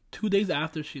 2 days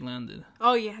after she landed.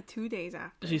 Oh, yeah, 2 days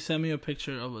after. She sent me a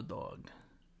picture of a dog.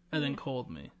 And then called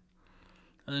me.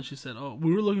 And then she said, oh,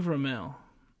 we were looking for a male.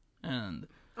 And...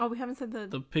 Oh, we haven't said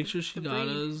the picture she got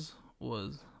us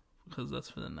was... Because that's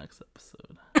for the next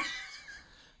episode.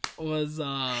 was,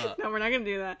 No, we're not going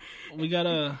to do that. We got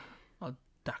a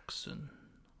dachshund.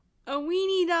 A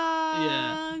weenie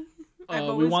dog.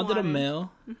 Yeah. We wanted a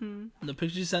male. Mm-hmm. The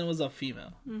picture she sent was a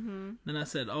female. Mm-hmm. Then I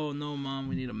said, oh, no, Mom,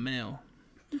 we need a male.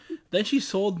 Then she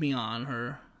sold me on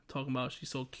her. Talking about she's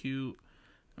so cute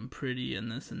and pretty and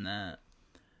this and that.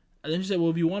 And then she said,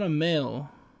 well, if you want a male...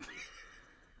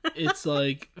 It's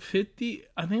like $50.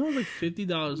 I think it was like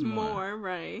 $50 more. More,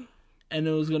 right? And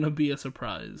it was gonna be a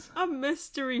surprise, a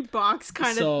mystery box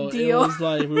kind of deal. So it was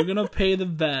like we were gonna pay the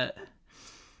vet.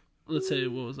 Let's say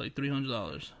what was like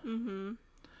 $300. Mm-hmm.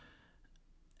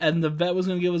 And the vet was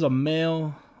gonna give us a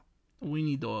male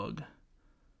weenie dog.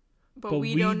 But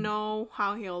we don't know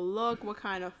how he'll look, what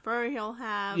kind of fur he'll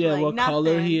have. Yeah, like, what nothing.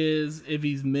 color he is, if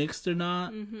he's mixed or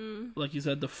not. Mm-hmm. Like you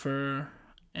said, the fur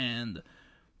and.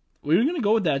 We were going to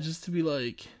go with that just to be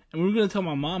like... And we were going to tell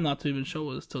my mom not to even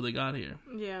show us till they got here.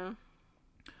 Yeah.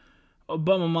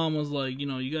 But my mom was like, you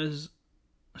know, you guys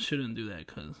shouldn't do that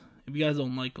because if you guys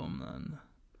don't like them,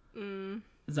 then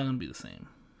it's not going to be the same.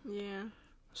 Yeah.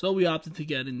 So we opted to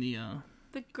get in the...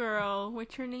 The girl,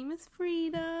 which her name is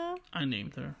Frida. I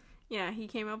named her. Yeah, he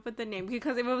came up with the name.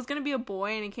 Because if it was going to be a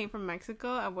boy and he came from Mexico,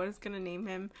 I was going to name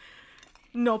him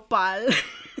Nopal.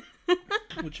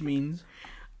 Which means...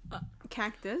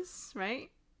 Cactus, right?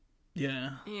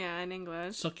 Yeah. Yeah, in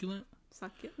English. Succulent?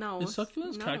 No. Is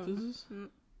succulents cactuses?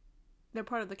 They're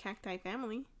part of the cacti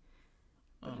family.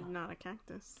 But it's not a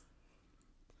cactus.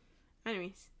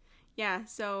 Anyways. Yeah,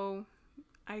 so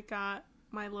I got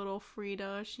my little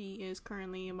Frida. She is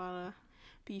currently about to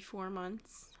be 4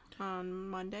 months on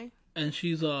Monday. And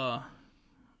she's got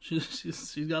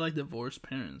like divorced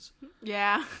parents.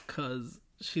 Yeah. Because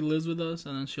she lives with us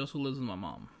and then she also lives with my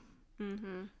mom.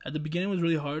 Mm-hmm. At the beginning, it was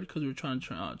really hard because we were trying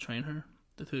to train her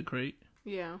to the crate.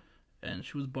 Yeah. And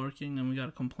she was barking, and we got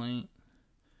a complaint.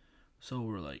 So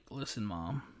we were like, "Listen,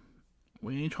 Mom,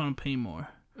 we ain't trying to pay more.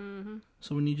 Mm-hmm.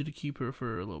 So we need you to keep her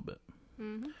for a little bit.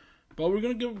 Mm-hmm. But we're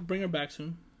gonna bring her back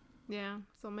soon. Yeah.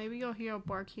 So maybe you'll hear a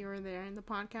bark here or there in the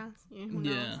podcast.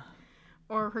 Yeah.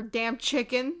 Or her damn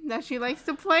chicken that she likes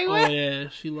to play with. Oh yeah,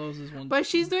 she loves this one. But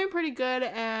she's doing pretty good,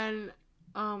 and.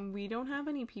 We don't have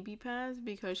any pee-pee pads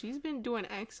because she's been doing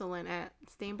excellent at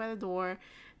staying by the door,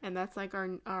 and that's like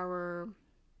our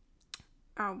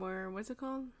what's it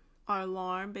called? Our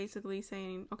alarm, basically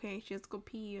saying, okay, she has to go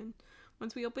pee, and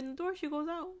once we open the door, she goes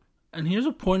out. And here's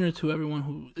a pointer to everyone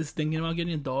who is thinking about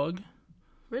getting a dog.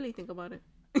 Really think about it.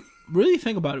 Really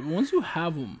think about it. Once you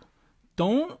have them,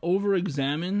 don't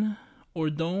over-examine or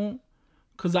don't...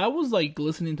 Because I was like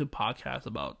listening to podcasts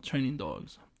about training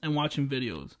dogs and watching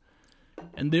videos.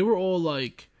 And they were all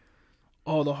like,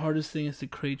 oh, the hardest thing is to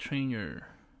crate train your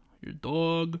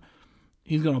dog.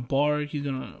 He's going to bark. He's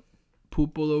going to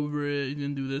poop all over it. He's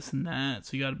going to do this and that.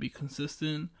 So you got to be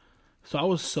consistent. So I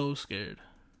was so scared.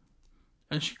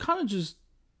 And she kind of just...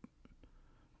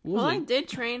 I did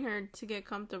train her to get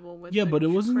comfortable with Yeah, but it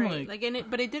wasn't crate.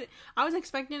 But it did... I was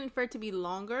expecting for it to be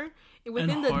longer.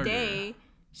 Within the day,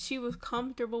 she was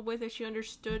comfortable with it. She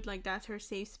understood, like, that's her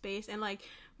safe space. And, like...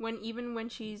 Even when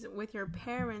she's with your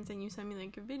parents and you send me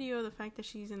like a video, the fact that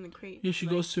she's in the crate. Yeah, she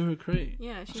goes to her crate.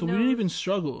 Yeah, so we didn't even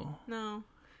struggle. No.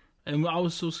 And I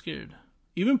was so scared.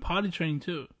 Even potty training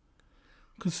too.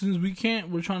 Because since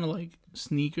we're trying to like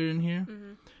sneak her in here.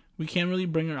 Mm-hmm. We can't really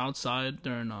bring her outside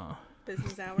during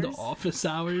business hours. The office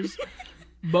hours.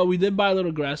 But we did buy a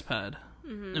little grass pad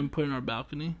and put it in our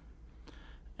balcony.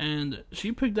 And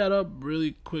she picked that up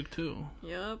really quick too.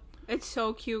 Yep. It's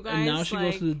so cute, guys. And now she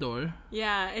goes to the door.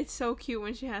 Yeah, it's so cute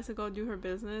when she has to go do her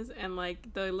business, and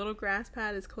like the little grass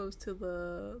pad is close to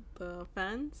the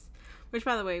fence. Which,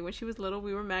 by the way, when she was little,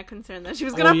 we were mad concerned that she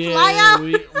was gonna fly out.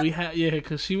 we had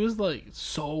because she was like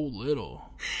so little.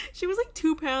 She was like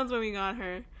 2 pounds when we got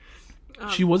her.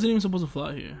 She wasn't even supposed to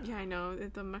fly here. Yeah, I know.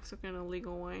 It's the Mexican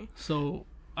illegal way. So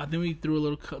I think we threw a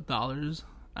little $dollars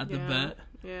at the vet.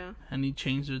 Yeah. And he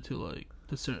changed her to like.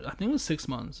 I think it was 6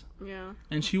 months. Yeah.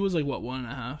 And she was like, what, 1.5?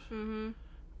 Mm-hmm.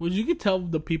 Which you could tell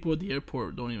the people at the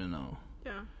airport don't even know.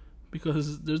 Yeah.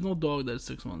 Because there's no dog that's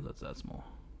 6 months that's that small.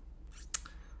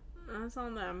 That's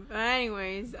on them. But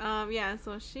anyways, yeah,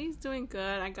 so she's doing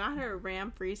good. I got her a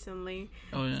ramp recently.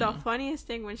 Oh, yeah. The funniest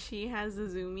thing when she has the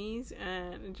zoomies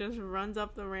and it just runs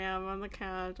up the ramp on the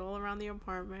couch all around the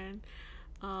apartment.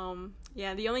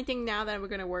 Yeah, the only thing now that we're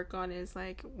going to work on is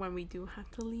like when we do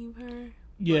have to leave her.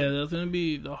 Yeah, that's going to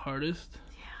be the hardest.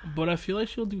 Yeah, But I feel like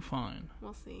she'll do fine.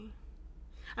 We'll see.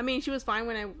 I mean, she was fine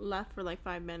when I left for like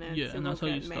 5 minutes. Yeah, and that's how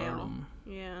you start them.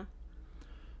 Yeah.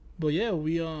 But yeah,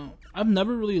 I've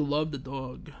never really loved a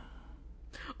dog.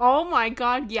 Oh my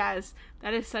god, yes.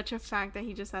 That is such a fact that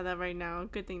he just said that right now.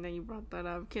 Good thing that you brought that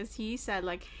up. Because he said,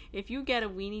 like, if you get a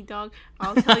weenie dog,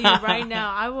 I'll tell you right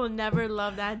now, I will never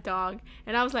love that dog.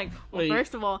 And I was like, well,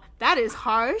 first of all, that is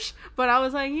harsh. But I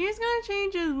was like, he's going to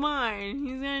change his mind.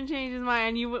 He's going to change his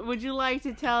mind. And would you like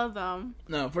to tell them?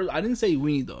 No, first, I didn't say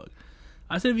weenie dog.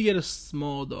 I said if you get a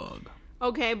small dog.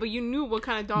 Okay, but you knew what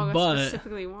kind of dog I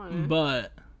specifically wanted.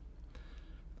 But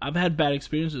I've had bad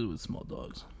experiences with small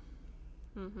dogs.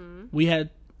 Mm-hmm. We had,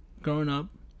 growing up,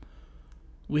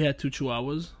 we had 2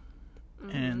 Chihuahuas. Mm-hmm.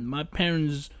 And my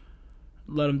parents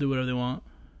let them do whatever they want.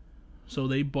 So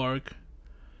they bark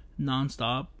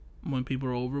nonstop when people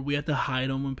are over. We had to hide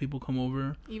them when people come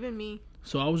over. Even me.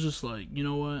 So I was just like, you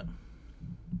know what?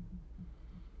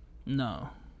 No.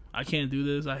 I can't do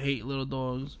this. I hate little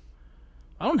dogs.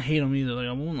 I don't hate them either. Like,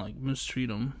 I won't, like, mistreat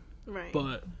them. Right.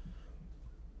 But,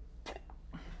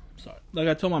 sorry. Like,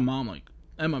 I told my mom, like,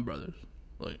 and my brothers,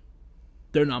 like,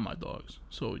 they're not my dogs.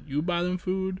 So you buy them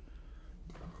food.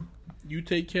 You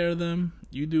take care of them.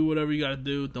 You do whatever you gotta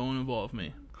do. Don't involve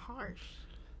me. Harsh.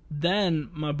 Then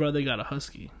my brother got a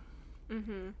husky.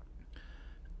 Mm-hmm.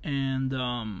 And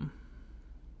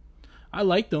I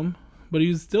liked him, but he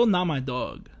was still not my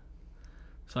dog.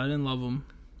 So I didn't love him.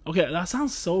 Okay, that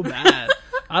sounds so bad.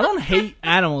 I don't hate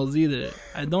animals either.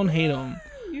 I don't hate them.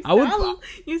 You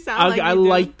sound like I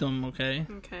liked them, okay?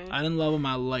 Okay. I didn't love them,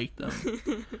 I liked them.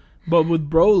 But with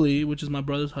Broly, which is my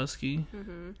brother's husky,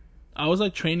 mm-hmm. I was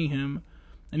like training him,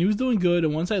 and he was doing good,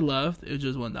 and once I left, it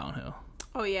just went downhill.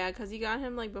 Oh yeah, because you got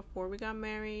him like before we got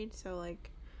married, so like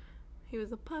he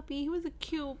was a puppy. He was a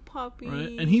cute puppy.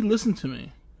 Right? And he listened to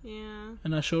me. Yeah.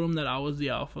 And I showed him that I was the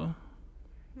alpha.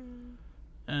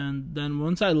 And then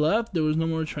once I left, there was no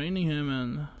more training him,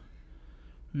 and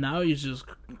now he's just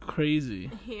crazy.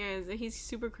 He is. He's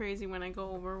super crazy when I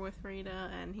go over with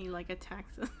Frida, and he like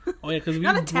attacks us. Oh yeah, because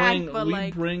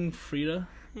we bring Frida.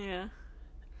 Yeah.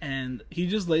 And he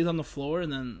just lays on the floor,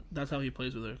 and then that's how he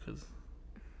plays with her, because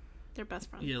they're best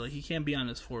friends. Yeah, like he can't be on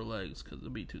his 4 legs because it'll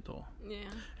be too tall. Yeah.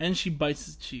 And she bites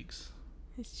his cheeks.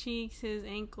 His cheeks, his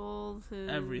ankles, his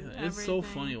everything. It's so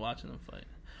funny watching them fight.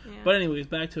 Yeah. But anyways,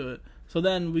 back to it. So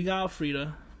then we got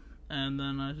Frida, and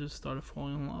then I just started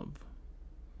falling in love.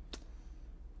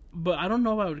 But I don't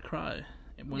know if I would cry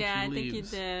when she leaves. Yeah, I think you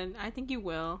did. I think you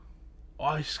will. Oh,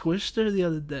 I squished her the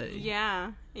other day.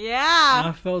 Yeah. Yeah.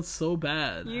 I felt so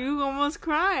bad. You almost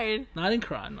cried. No, I didn't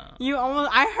cry, no.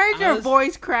 I heard your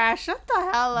voice crash. Shut the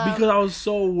hell up. Because I was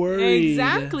so worried.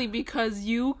 Exactly, because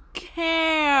you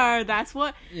care. That's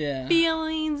what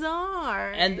feelings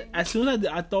are. And as soon as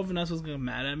I thought Vanessa was going to get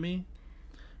mad at me,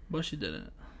 but she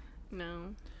didn't.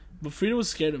 No. But Frida was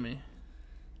scared of me.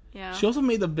 Yeah. She also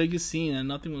made the biggest scene and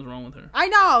nothing was wrong with her. I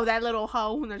know, that little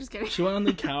hoe. No, just kidding. She went on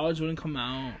the couch, wouldn't come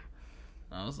out.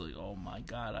 I was like, oh my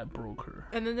god, I broke her.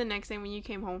 And then the next day when you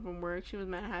came home from work, she was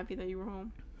mad happy that you were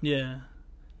home. Yeah.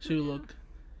 She would look.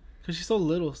 Because she's so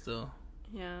little still.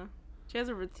 Yeah. She has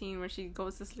a routine where she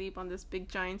goes to sleep on this big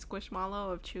giant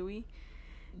squishmallow of Chewy.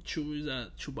 Chewy's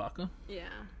at Chewbacca? Yeah.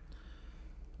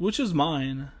 Which is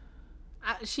mine.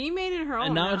 She made it her own.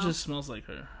 And now it just smells like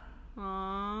her.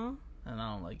 Aww. And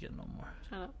I don't like it no more.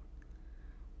 Shut up.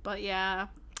 But yeah,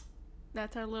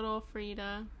 that's our little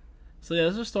Frida. So yeah,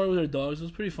 that's the story with her dogs. It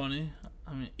was pretty funny.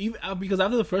 I mean, even because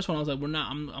after the first one, I was like,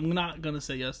 I'm not gonna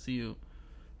say yes to you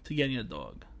to getting a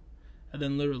dog. And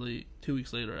then literally 2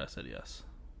 weeks later, I said yes.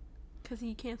 Cause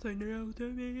he can't say no to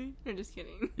me. I'm just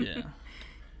kidding. Yeah.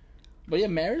 But yeah,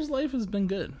 marriage life has been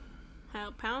good.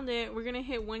 Pound it. We're gonna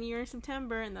hit 1 year in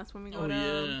September, and that's when we go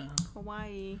to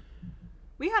Hawaii.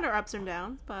 We had our ups and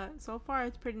downs, but so far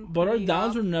it's pretty. But our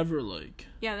downs were never like.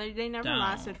 Yeah, they never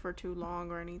lasted for too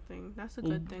long or anything. That's a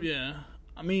good thing. Yeah,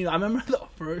 I mean, I remember the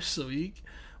first week.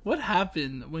 What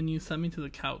happened when you sent me to the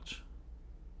couch?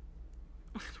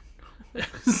 I don't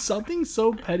know. Something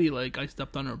so petty, like I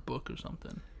stepped on her book or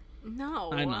something.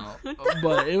 No, I know,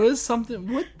 but it was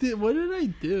something. What did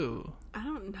I do? I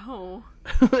don't know.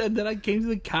 And then I came to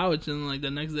the couch, and like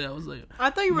the next day, I was like, I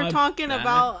thought you were talking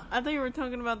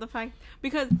about the fact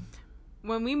because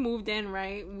when we moved in,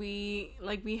 right? We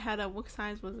had a, what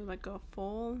size was it? Like a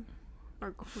full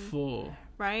or full,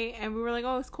 right? And we were like,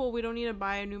 oh, it's cool. We don't need to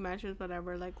buy a new mattress,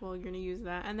 whatever. Like, well, you're gonna use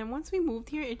that. And then once we moved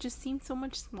here, it just seemed so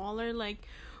much smaller. Like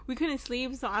we couldn't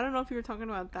sleep. So I don't know if you were talking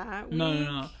about that.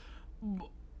 No.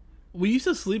 We used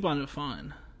to sleep on it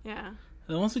fine. Yeah.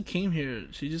 And once we came here,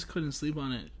 she just couldn't sleep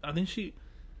on it. I think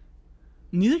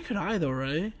Neither could I, though,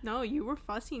 right? No, you were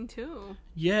fussing too.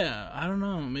 Yeah, I don't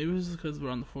know. Maybe it was because we're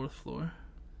on the 4th floor.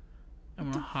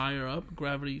 And we're higher up.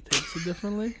 Gravity takes it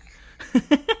differently.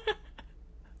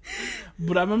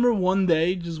 But I remember one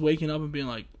day just waking up and being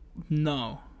like,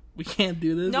 no, we can't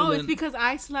do this. No, it's because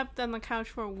I slept on the couch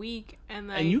for a week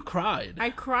and you cried. I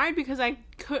cried because I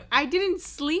didn't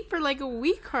sleep for like a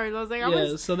week, Carlos.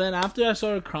 Like so then after I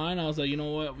started crying, I was like, you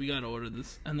know what, we gotta order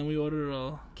this. And then we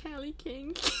ordered Cali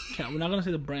King. We're not gonna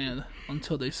say the brand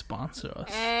until they sponsor us.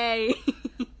 Hey.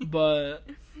 But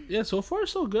yeah, so far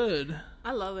so good.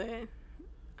 I love it.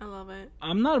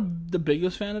 I'm not the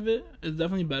biggest fan of it. It's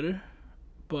definitely better.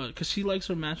 But because she likes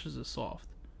her mattresses soft.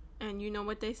 And you know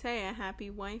what they say, a happy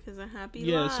wife is a happy life.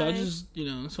 Yeah, so I just,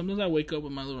 sometimes I wake up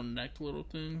with my little neck little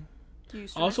thing. I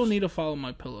also need to follow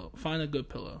my pillow. Find a good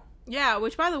pillow. Yeah,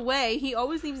 which, by the way, he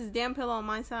always leaves his damn pillow on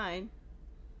my side.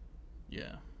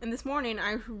 Yeah. And this morning,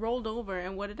 I rolled over,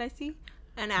 and what did I see?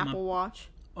 An Apple Watch.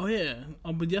 Oh, yeah.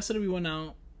 But yesterday we went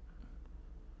out.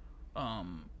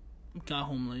 Got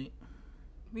home late.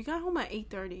 We got home at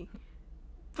 8:30.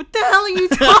 What the hell are you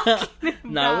talking about?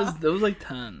 No, it was like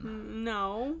 10.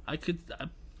 No. I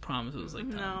promise it was like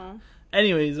 10. No.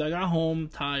 Anyways, I got home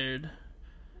tired.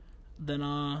 Then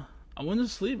I went to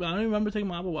sleep. I don't even remember taking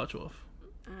my Apple Watch off.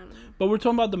 But we're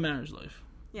talking about the marriage life.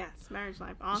 Yes, marriage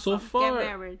life. Awesome. So far, get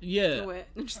married. Yeah. Do it.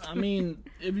 I mean,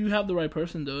 if you have the right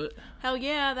person, do it. Hell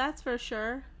yeah, that's for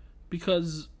sure.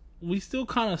 Because we still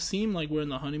kind of seem like we're in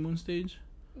the honeymoon stage.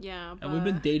 Yeah, but... And we've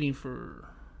been dating for...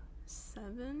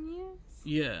 7 years?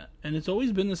 Yeah, and it's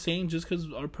always been the same just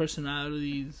because our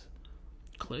personalities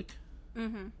click.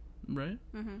 Mm-hmm. Right?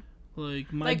 Mm-hmm.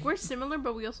 Like we're similar,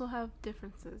 but we also have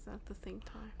differences at the same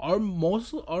time.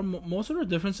 Most of our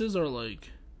differences are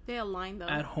like... They align, though.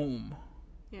 At home.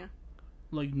 Yeah.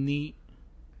 Like neat,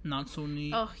 not so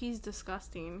neat. Oh, he's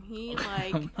disgusting. He,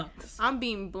 like... I'm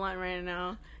being blunt right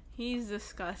now. He's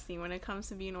disgusting when it comes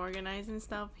to being organized and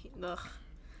stuff. Ugh.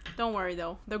 Don't worry,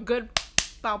 though. They're good.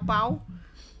 Bow bow.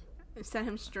 Set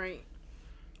him straight.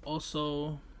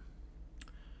 Also,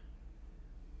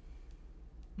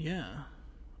 yeah.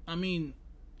 I mean,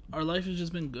 our life has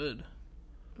just been good.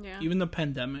 Yeah. Even the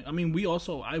pandemic. I mean,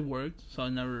 I worked, so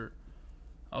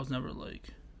I was never like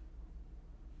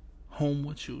home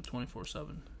with you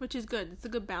 24/7. Which is good. It's a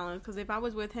good balance, because if I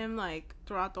was with him like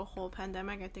throughout the whole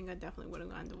pandemic, I think I definitely would have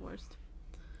gotten divorced.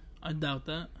 I doubt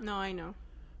that. No, I know.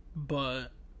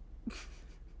 But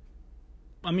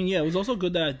I mean, yeah, it was also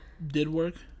good that I did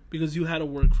work because you had to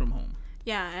work from home.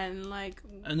 Yeah, and like...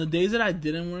 And the days that I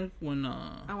didn't work, when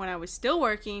I was still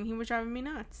working, he was driving me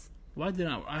nuts. Why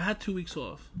didn't I? I had 2 weeks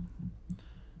off.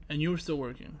 And you were still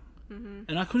working. Mm-hmm.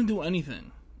 And I couldn't do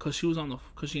anything because she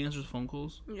answers phone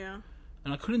calls. Yeah.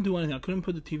 And I couldn't do anything. I couldn't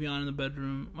put the TV on in the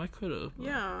bedroom. I could have.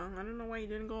 Yeah, I don't know why you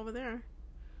didn't go over there.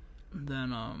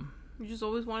 Then, You just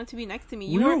always wanted to be next to me.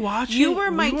 You were watching. You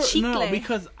were my chicle. No,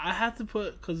 because I had to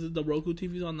because the Roku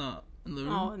TV's in the room.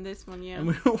 Oh, and this one, yeah. And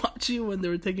we were watching when they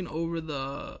were taking over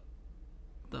the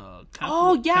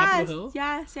Capitol Hill.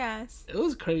 Yes. It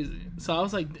was crazy. So I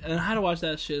was like, and I had to watch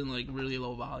that shit in like really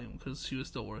low volume because she was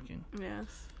still working.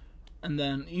 Yes. And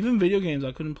then even video games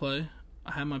I couldn't play.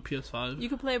 I had my PS5. You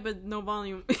could play but no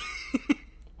volume.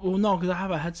 Well, no, because I have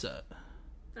a headset.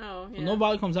 Oh, yeah. So no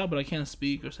volume comes out, but I can't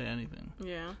speak or say anything.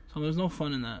 Yeah. So there's no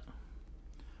fun in that.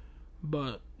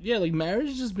 But yeah, like marriage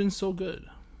has just been so good.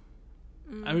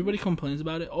 Mm. Everybody complains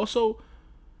about it. Also,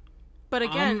 but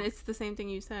again, it's the same thing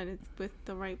you said. It's with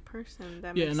the right person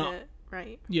that makes it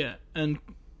right. Yeah, and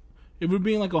if we're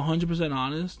being like 100%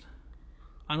 honest,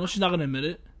 I know she's not gonna admit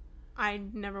it. I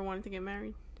never wanted to get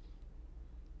married.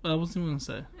 I wasn't even gonna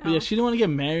say. But yeah, she didn't want to get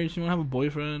married. She didn't want to have a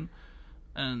boyfriend,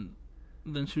 and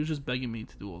then she was just begging me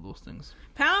to do all those things.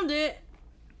 Pound it.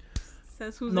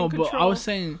 Says who's in control. No, but I was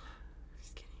saying,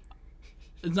 just kidding.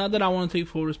 It's not that I want to take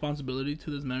full responsibility to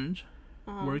this marriage,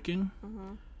 working,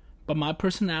 but my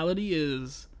personality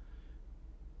is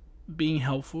being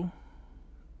helpful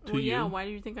to you. Yeah, why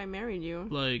do you think I married you?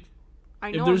 Like,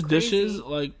 I know if there's dishes,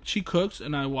 like she cooks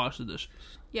and I wash the dishes.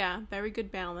 Yeah, very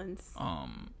good balance.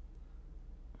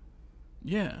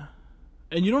 Yeah,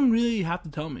 and you don't really have to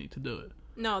tell me to do it.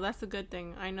 No, that's a good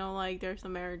thing. I know, like, there's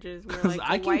some marriages where, like,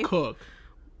 I can cook.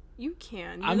 You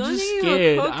can. I'm just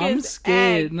scared. I'm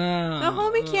scared. No. The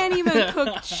homie can't even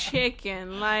cook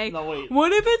chicken. Like, no, wait.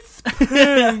 What if it's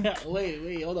pink?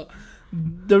 Wait, hold up.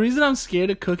 The reason I'm scared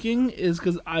of cooking is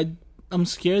because I'm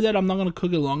scared that I'm not gonna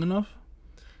cook it long enough,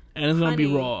 and it's gonna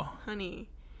be raw. Honey,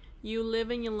 you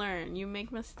live and you learn. You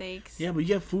make mistakes. Yeah, but you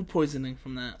get food poisoning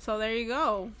from that. So there you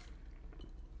go.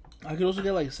 I could also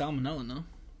get like salmonella, no?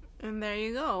 And there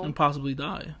you go. And possibly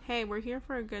die. Hey, we're here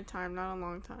for a good time, not a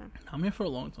long time. I'm here for a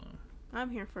long time. I'm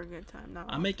here for a good time, not a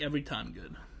long I make every time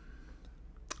good.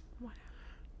 Whatever.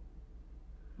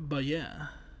 But yeah.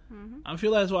 I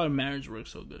feel that's why marriage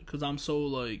works so good. Because I'm so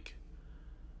like...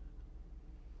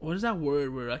 What is that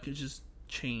word where I could just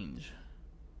change?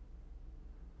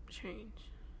 Change.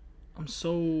 I'm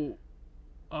so...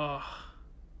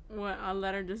 What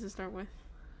letter does it start with?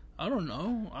 I don't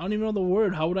know. I don't even know the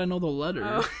word. How would I know the letter?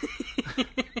 Oh.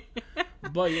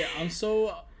 But yeah, I'm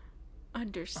so...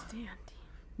 Understanding.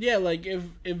 Yeah, like if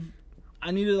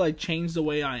I need to like change the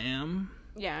way I am...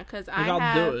 Yeah, because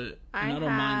I'll do it. And I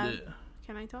don't mind it.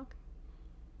 Can I talk?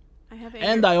 I have anger.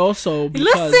 And I also...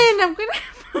 Listen, I'm going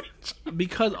to...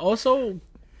 Because also...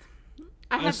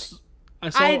 I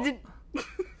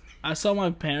saw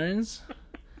my parents...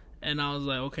 And I was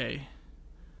like, okay.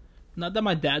 Not that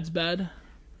my dad's bad,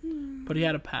 but he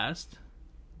had a past.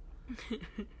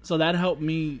 So that helped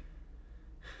me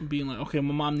being like, okay,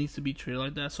 my mom needs to be treated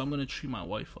like that, so I'm going to treat my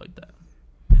wife like that.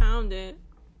 Pound it.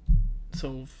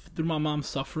 So through my mom's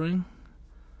suffering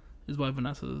is why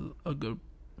Vanessa's a good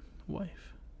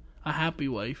wife. A happy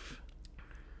wife.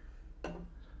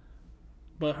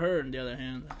 But her, on the other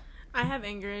hand... I have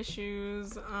anger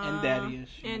issues. And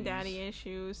daddy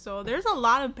issues. So there's a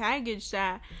lot of baggage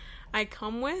that I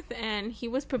come with, and he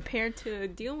was prepared to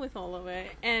deal with all of it.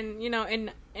 And, you know,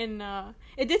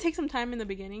 it did take some time in the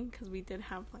beginning, because we did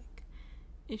have, like,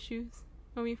 issues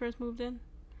when we first moved in.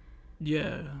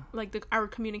 Yeah. Like, our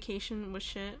communication was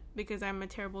shit, because I'm a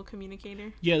terrible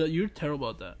communicator. Yeah, you're terrible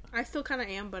at that. I still kind of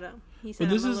am, but he said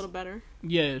I'm a little better.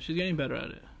 Yeah, she's getting better at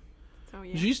it. So,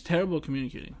 yeah. She's terrible at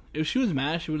communicating. If she was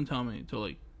mad, she wouldn't tell me until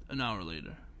like an hour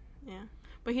later. Yeah.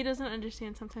 But he doesn't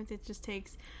understand. Sometimes it just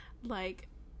takes, like,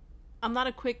 I'm not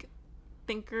a quick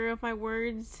thinker of my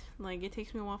words. Like, it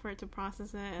takes me a while for it to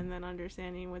process it and then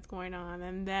understanding what's going on.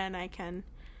 And then I can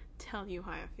tell you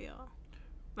how I feel.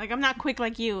 Like, I'm not quick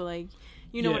like you. Like,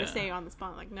 you know what to say on the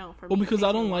spot. Like, no. Well, because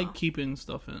I don't like keeping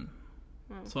stuff in.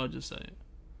 So I just say it.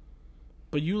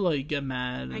 But you, like, get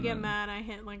mad. I get mad. I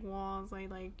hit, like, walls.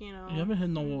 Like, you know. You haven't hit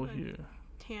no wall here.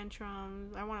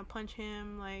 Tantrums. I want to punch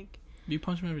him. Like. You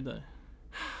punch him every day.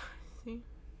 See?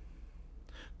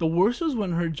 The worst was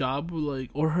when her job would, like,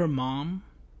 or her mom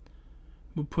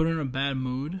would put her in a bad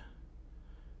mood.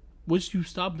 Which you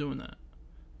stopped doing that.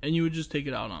 And you would just take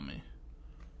it out on me.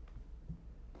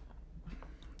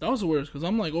 That was the worst, because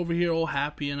I'm, like, over here all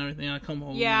happy and everything. I come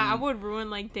home. Yeah, I would ruin,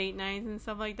 like, date nights and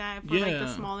stuff like that for, like, the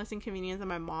smallest inconvenience that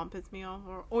my mom pissed me off.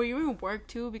 Or even work,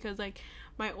 too, because, like,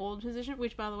 my old position,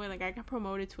 which, by the way, like, I got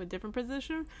promoted to a different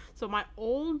position. So my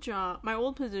old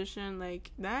position, like,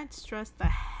 that stressed the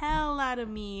hell out of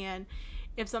me. And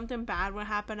if something bad would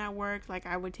happen at work, like,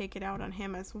 I would take it out on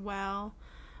him as well.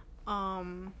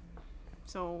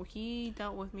 So he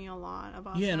dealt with me a lot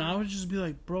about that. Yeah, and I would just be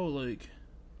like, bro, like,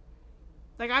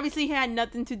 obviously, he had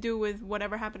nothing to do with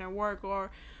whatever happened at work or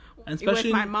with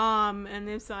my mom. And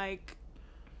it's like,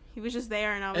 he was just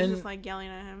there, and I was just, like, yelling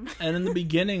at him. And in the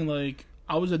beginning, like,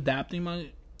 I was adapting my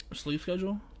sleep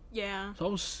schedule. Yeah. So I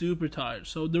was super tired.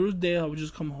 So there was days I would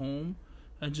just come home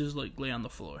and just, like, lay on the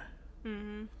floor.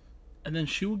 Mm-hmm. And then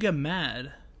she would get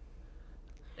mad.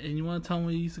 And you want to tell me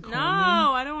what you used to call me?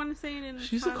 No, I don't want to say it in the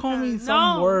She used to call me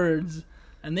some words,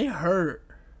 and they hurt.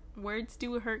 Words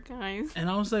do hurt, guys. And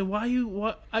I was like,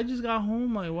 what? I just got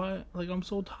home, like, why? Like, I'm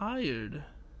so tired.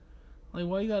 Like,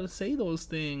 why you gotta say those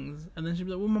things? And then she'd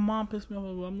be like, well, my mom pissed me off.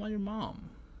 Like, well, I'm not your mom.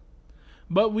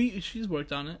 But she's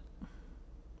worked on it.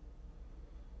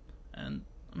 And,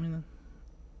 I mean,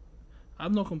 I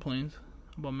have no complaints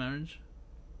about marriage.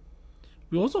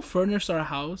 We also furnished our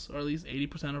house, or at least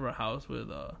 80% of our house,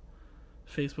 with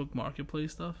Facebook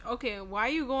Marketplace stuff. Okay, why are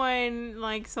you going,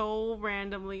 like, so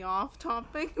randomly off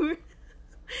topic?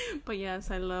 But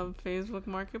yes, I love Facebook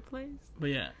Marketplace. But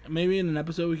yeah, maybe in an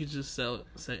episode we could just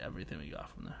say everything we got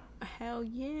from there. Hell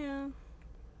yeah.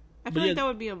 I feel like that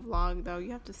would be a vlog, though.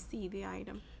 You have to see the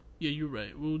item. Yeah, you're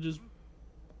right. We'll just...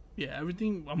 Yeah,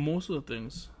 everything... Most of the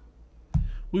things.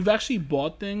 We've actually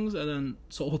bought things and then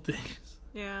sold things.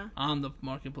 Yeah. On the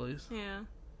marketplace. Yeah.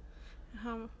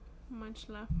 How much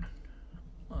left?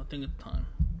 I think it's time.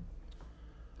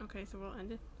 Okay, so we'll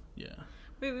end it? Yeah.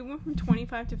 Wait, we went from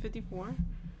 25 to 54?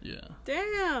 Yeah.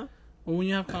 Damn! Well, when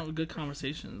you have good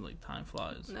conversations, like, time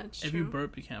flies. That's true. If you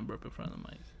burp, you can't burp in front of the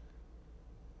mic.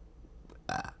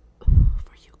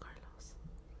 For you, Carlos.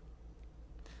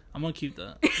 I'm gonna keep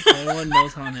that. So everyone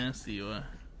knows how nasty you are.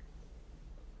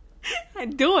 I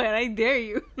do it. I dare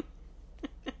you.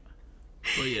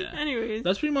 But yeah. Anyways.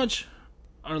 That's pretty much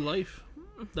our life.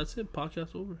 That's it.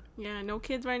 Podcast over. Yeah, no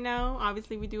kids right now.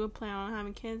 Obviously, we do plan on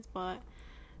having kids, but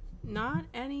Not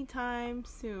anytime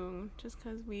soon. Just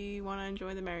because we want to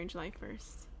enjoy the marriage life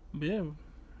first. Yeah.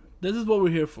 This is what we're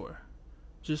here for.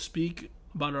 Just speak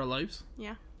about our lives.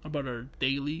 Yeah. About our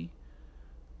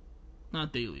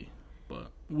not daily,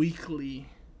 but weekly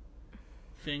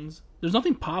things. There's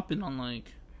nothing popping on,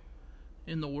 like,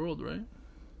 in the world, right?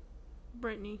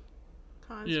 Britney.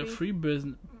 Cosby. Yeah, free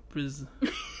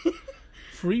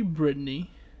Britney.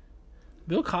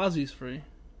 Bill Cosby's free.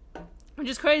 Which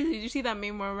is crazy. Did you see that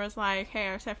meme where it's like, hey,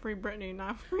 I said free Britney,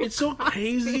 not free It's so Cosby.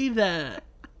 crazy that...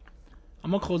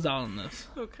 I'm gonna close out on this.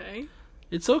 Okay.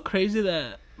 It's so crazy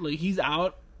that, like, he's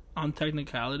out on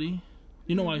technicality.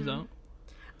 You know why he's out?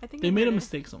 I think They made a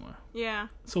mistake somewhere. Yeah.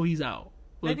 So he's out.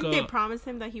 Like, I think they promised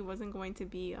him that he wasn't going to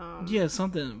be, Yeah,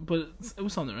 something. But it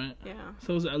was something, right? Yeah.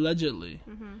 So it was allegedly.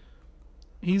 Mm-hmm.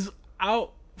 He's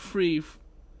out free.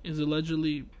 Is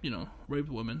allegedly, raped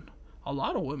women. A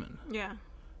lot of women. Yeah.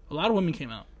 A lot of women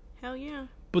came out. Hell yeah.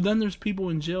 But then there's people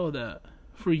in jail that,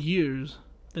 for years,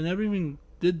 they never even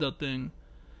did that thing.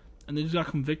 And they just got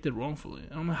convicted wrongfully.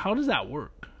 And I'm like, how does that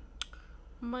work?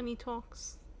 Money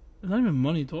talks. It's not even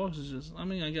money talks. It's just, I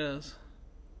guess.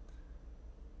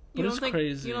 But it's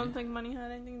crazy. You don't think money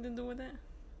had anything to do with it?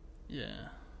 Yeah.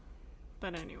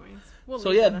 But anyways.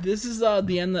 This is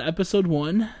the end of episode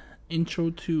 1.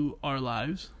 Intro to our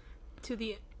lives.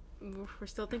 We're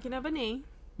still thinking of a name.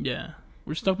 Yeah.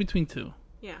 We're stuck between two.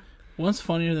 Yeah. One's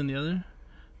funnier than the other,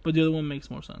 but the other one makes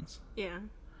more sense. Yeah.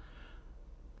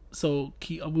 So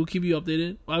we'll keep you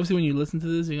updated. Obviously, when you listen to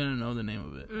this, you're going to know the name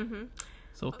of it. Mm-hmm.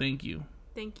 So thank you.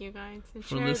 Thank you, guys. And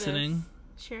for listening.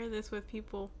 Share this with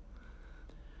people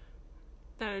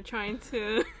that are trying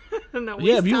to...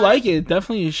 if you like it,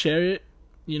 definitely share it.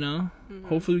 Mm-hmm.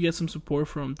 Hopefully we get some support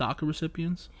from DACA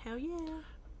recipients. Hell yeah.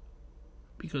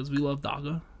 Because we love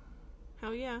DACA.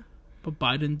 Hell yeah. But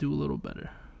Biden do a little better.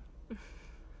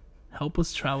 Help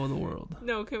us travel the world.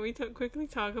 No, can we quickly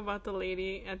talk about the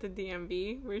lady at the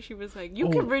DMV where she was like, you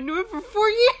can renew it for 4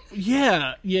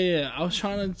 years? Yeah. I was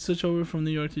trying to switch over from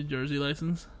New York to Jersey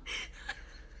license.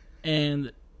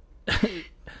 And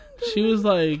she was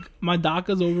like, my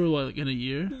DACA's over, like, in a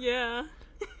year? Yeah.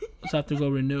 So I have to go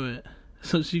renew it.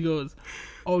 So she goes,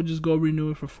 just go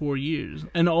renew it for 4 years.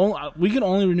 And we can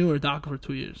only renew our DACA for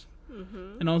 2 years.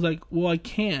 Mm-hmm. And I was like, well, I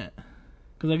can't.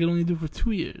 Because I can only do it for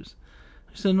 2 years.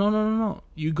 She said, no.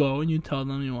 You go and you tell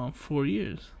them you want 4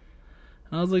 years.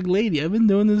 And I was like, lady, I've been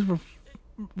doing this for,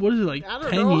 10 years? I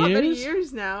don't know how many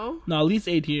years now. No, at least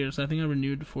 8 years. I think I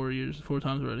renewed 4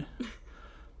 times already.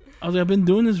 I was like, I've been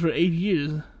doing this for 8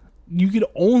 years. You could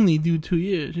only do 2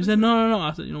 years. She said, no.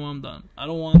 I said, you know what, I'm done. I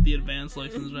don't want the advanced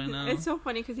license right now. It's so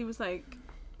funny because he was like,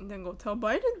 then go tell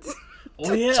Biden.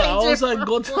 Oh, yeah. I was like,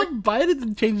 go tell Biden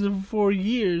to change it for 4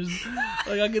 years.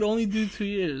 Like, I could only do 2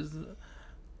 years.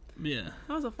 Yeah.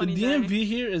 That was a funny The DMV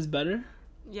here is better.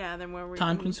 Yeah, than where we're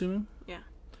time consuming. Yeah.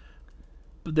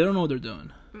 But they don't know what they're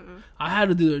doing. Mm-mm. I had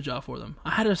to do their job for them.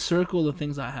 I had to circle the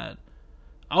things I had.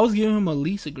 I was giving him a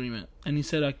lease agreement, and he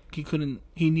said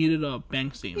he needed a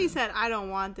bank statement. He said, I don't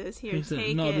want this. Here, he said,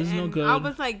 take no, it. this is no good. I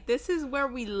was like, this is where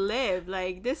we live.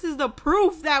 Like, this is the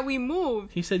proof that we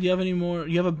moved. He said, you have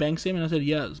a bank statement? I said,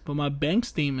 yes. But my bank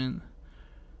statement,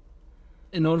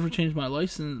 in order to change my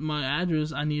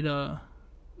address, I need a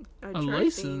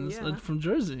license from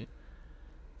Jersey.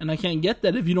 And I can't get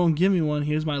that if you don't give me one.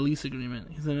 Here's my lease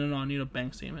agreement. He said, no, I need a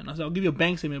bank statement. I said, I'll give you a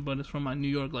bank statement, but it's from my New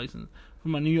York license,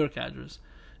 from my New York address.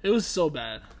 It was so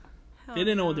bad. They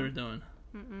didn't know what they were doing.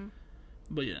 Mm-mm.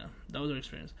 But yeah, that was our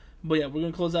experience. But yeah, we're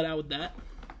going to close that out with that.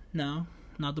 No,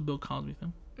 not the Bill Cosby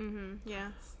thing. Mm-hmm.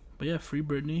 Yes. But yeah, free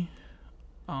Britney.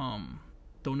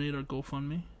 Donate our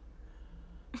GoFundMe.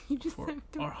 You just for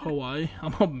our Hawaii.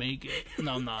 I'm going to make it.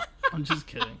 No, I'm not. I'm just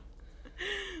kidding.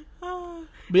 But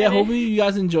yeah, hopefully you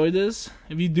guys enjoyed this.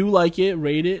 If you do like it,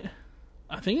 rate it.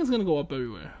 I think it's going to go up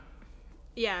everywhere.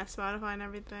 Yeah, Spotify and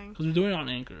everything. Because we're doing it on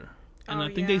Anchor. And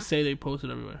I think they say they post it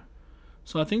everywhere.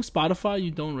 So I think Spotify,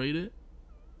 you don't rate it.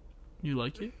 You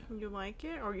like it? You like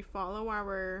it? Or you follow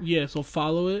our... Yeah, so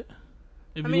follow it.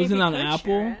 If you listen on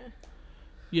Apple...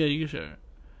 Yeah, you can share it.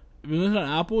 If you listen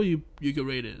on Apple, you can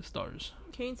rate it stars.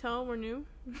 Can you tell we're new?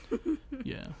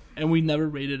 Yeah. And we never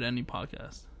rated any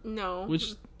podcast. No.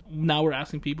 Which... Now we're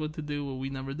asking people to do what we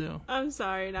never do. I'm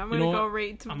sorry. Now I'm going to go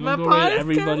rate I'm going to go rate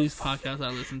everybody's podcast I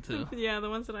listen to. Yeah, the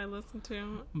ones that I listen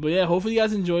to. But yeah, hopefully you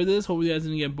guys enjoyed this. Hopefully you guys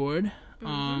didn't get bored.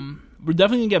 Mm-hmm. We're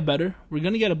definitely going to get better. We're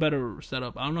going to get a better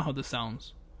setup. I don't know how this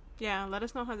sounds. Yeah, let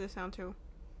us know how this sounds too.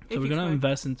 So we're going to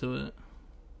invest into it.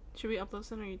 Should we upload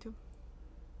this on our YouTube?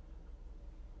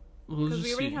 Because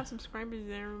we already have subscribers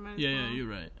there. Yeah, you're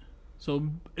right. So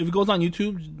if it goes on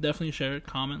YouTube, definitely share it,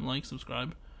 comment, like,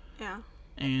 subscribe. Yeah.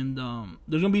 And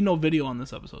there's gonna be no video on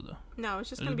this episode though. No, it's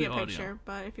just gonna be a picture. Audio.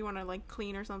 But if you want to like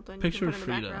clean or something, picture you can put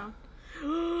it in the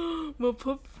background. We'll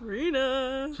put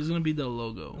Frida. She's gonna be the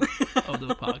logo of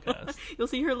the podcast. You'll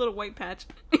see her little white patch.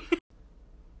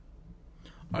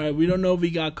 All right, we don't know if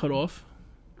we got cut off.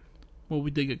 Well,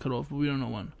 we did get cut off, but we don't know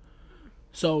when.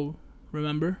 So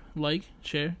remember, like,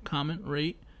 share, comment,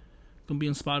 rate. Gonna be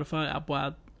on Spotify,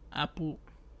 Apple,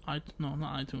 no,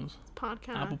 not iTunes.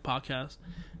 Podcast. Apple Podcast,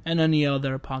 and any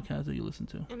other podcast that you listen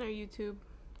to. And our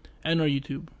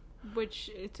YouTube. Which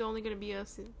it's only gonna be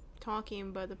us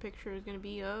talking, but the picture is gonna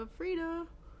be of Frida.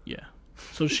 Yeah.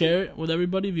 So share it with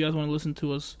everybody if you guys want to listen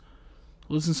to us,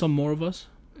 listen to some more of us.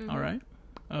 Mm-hmm. All right.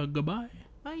 Goodbye.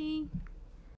 Bye.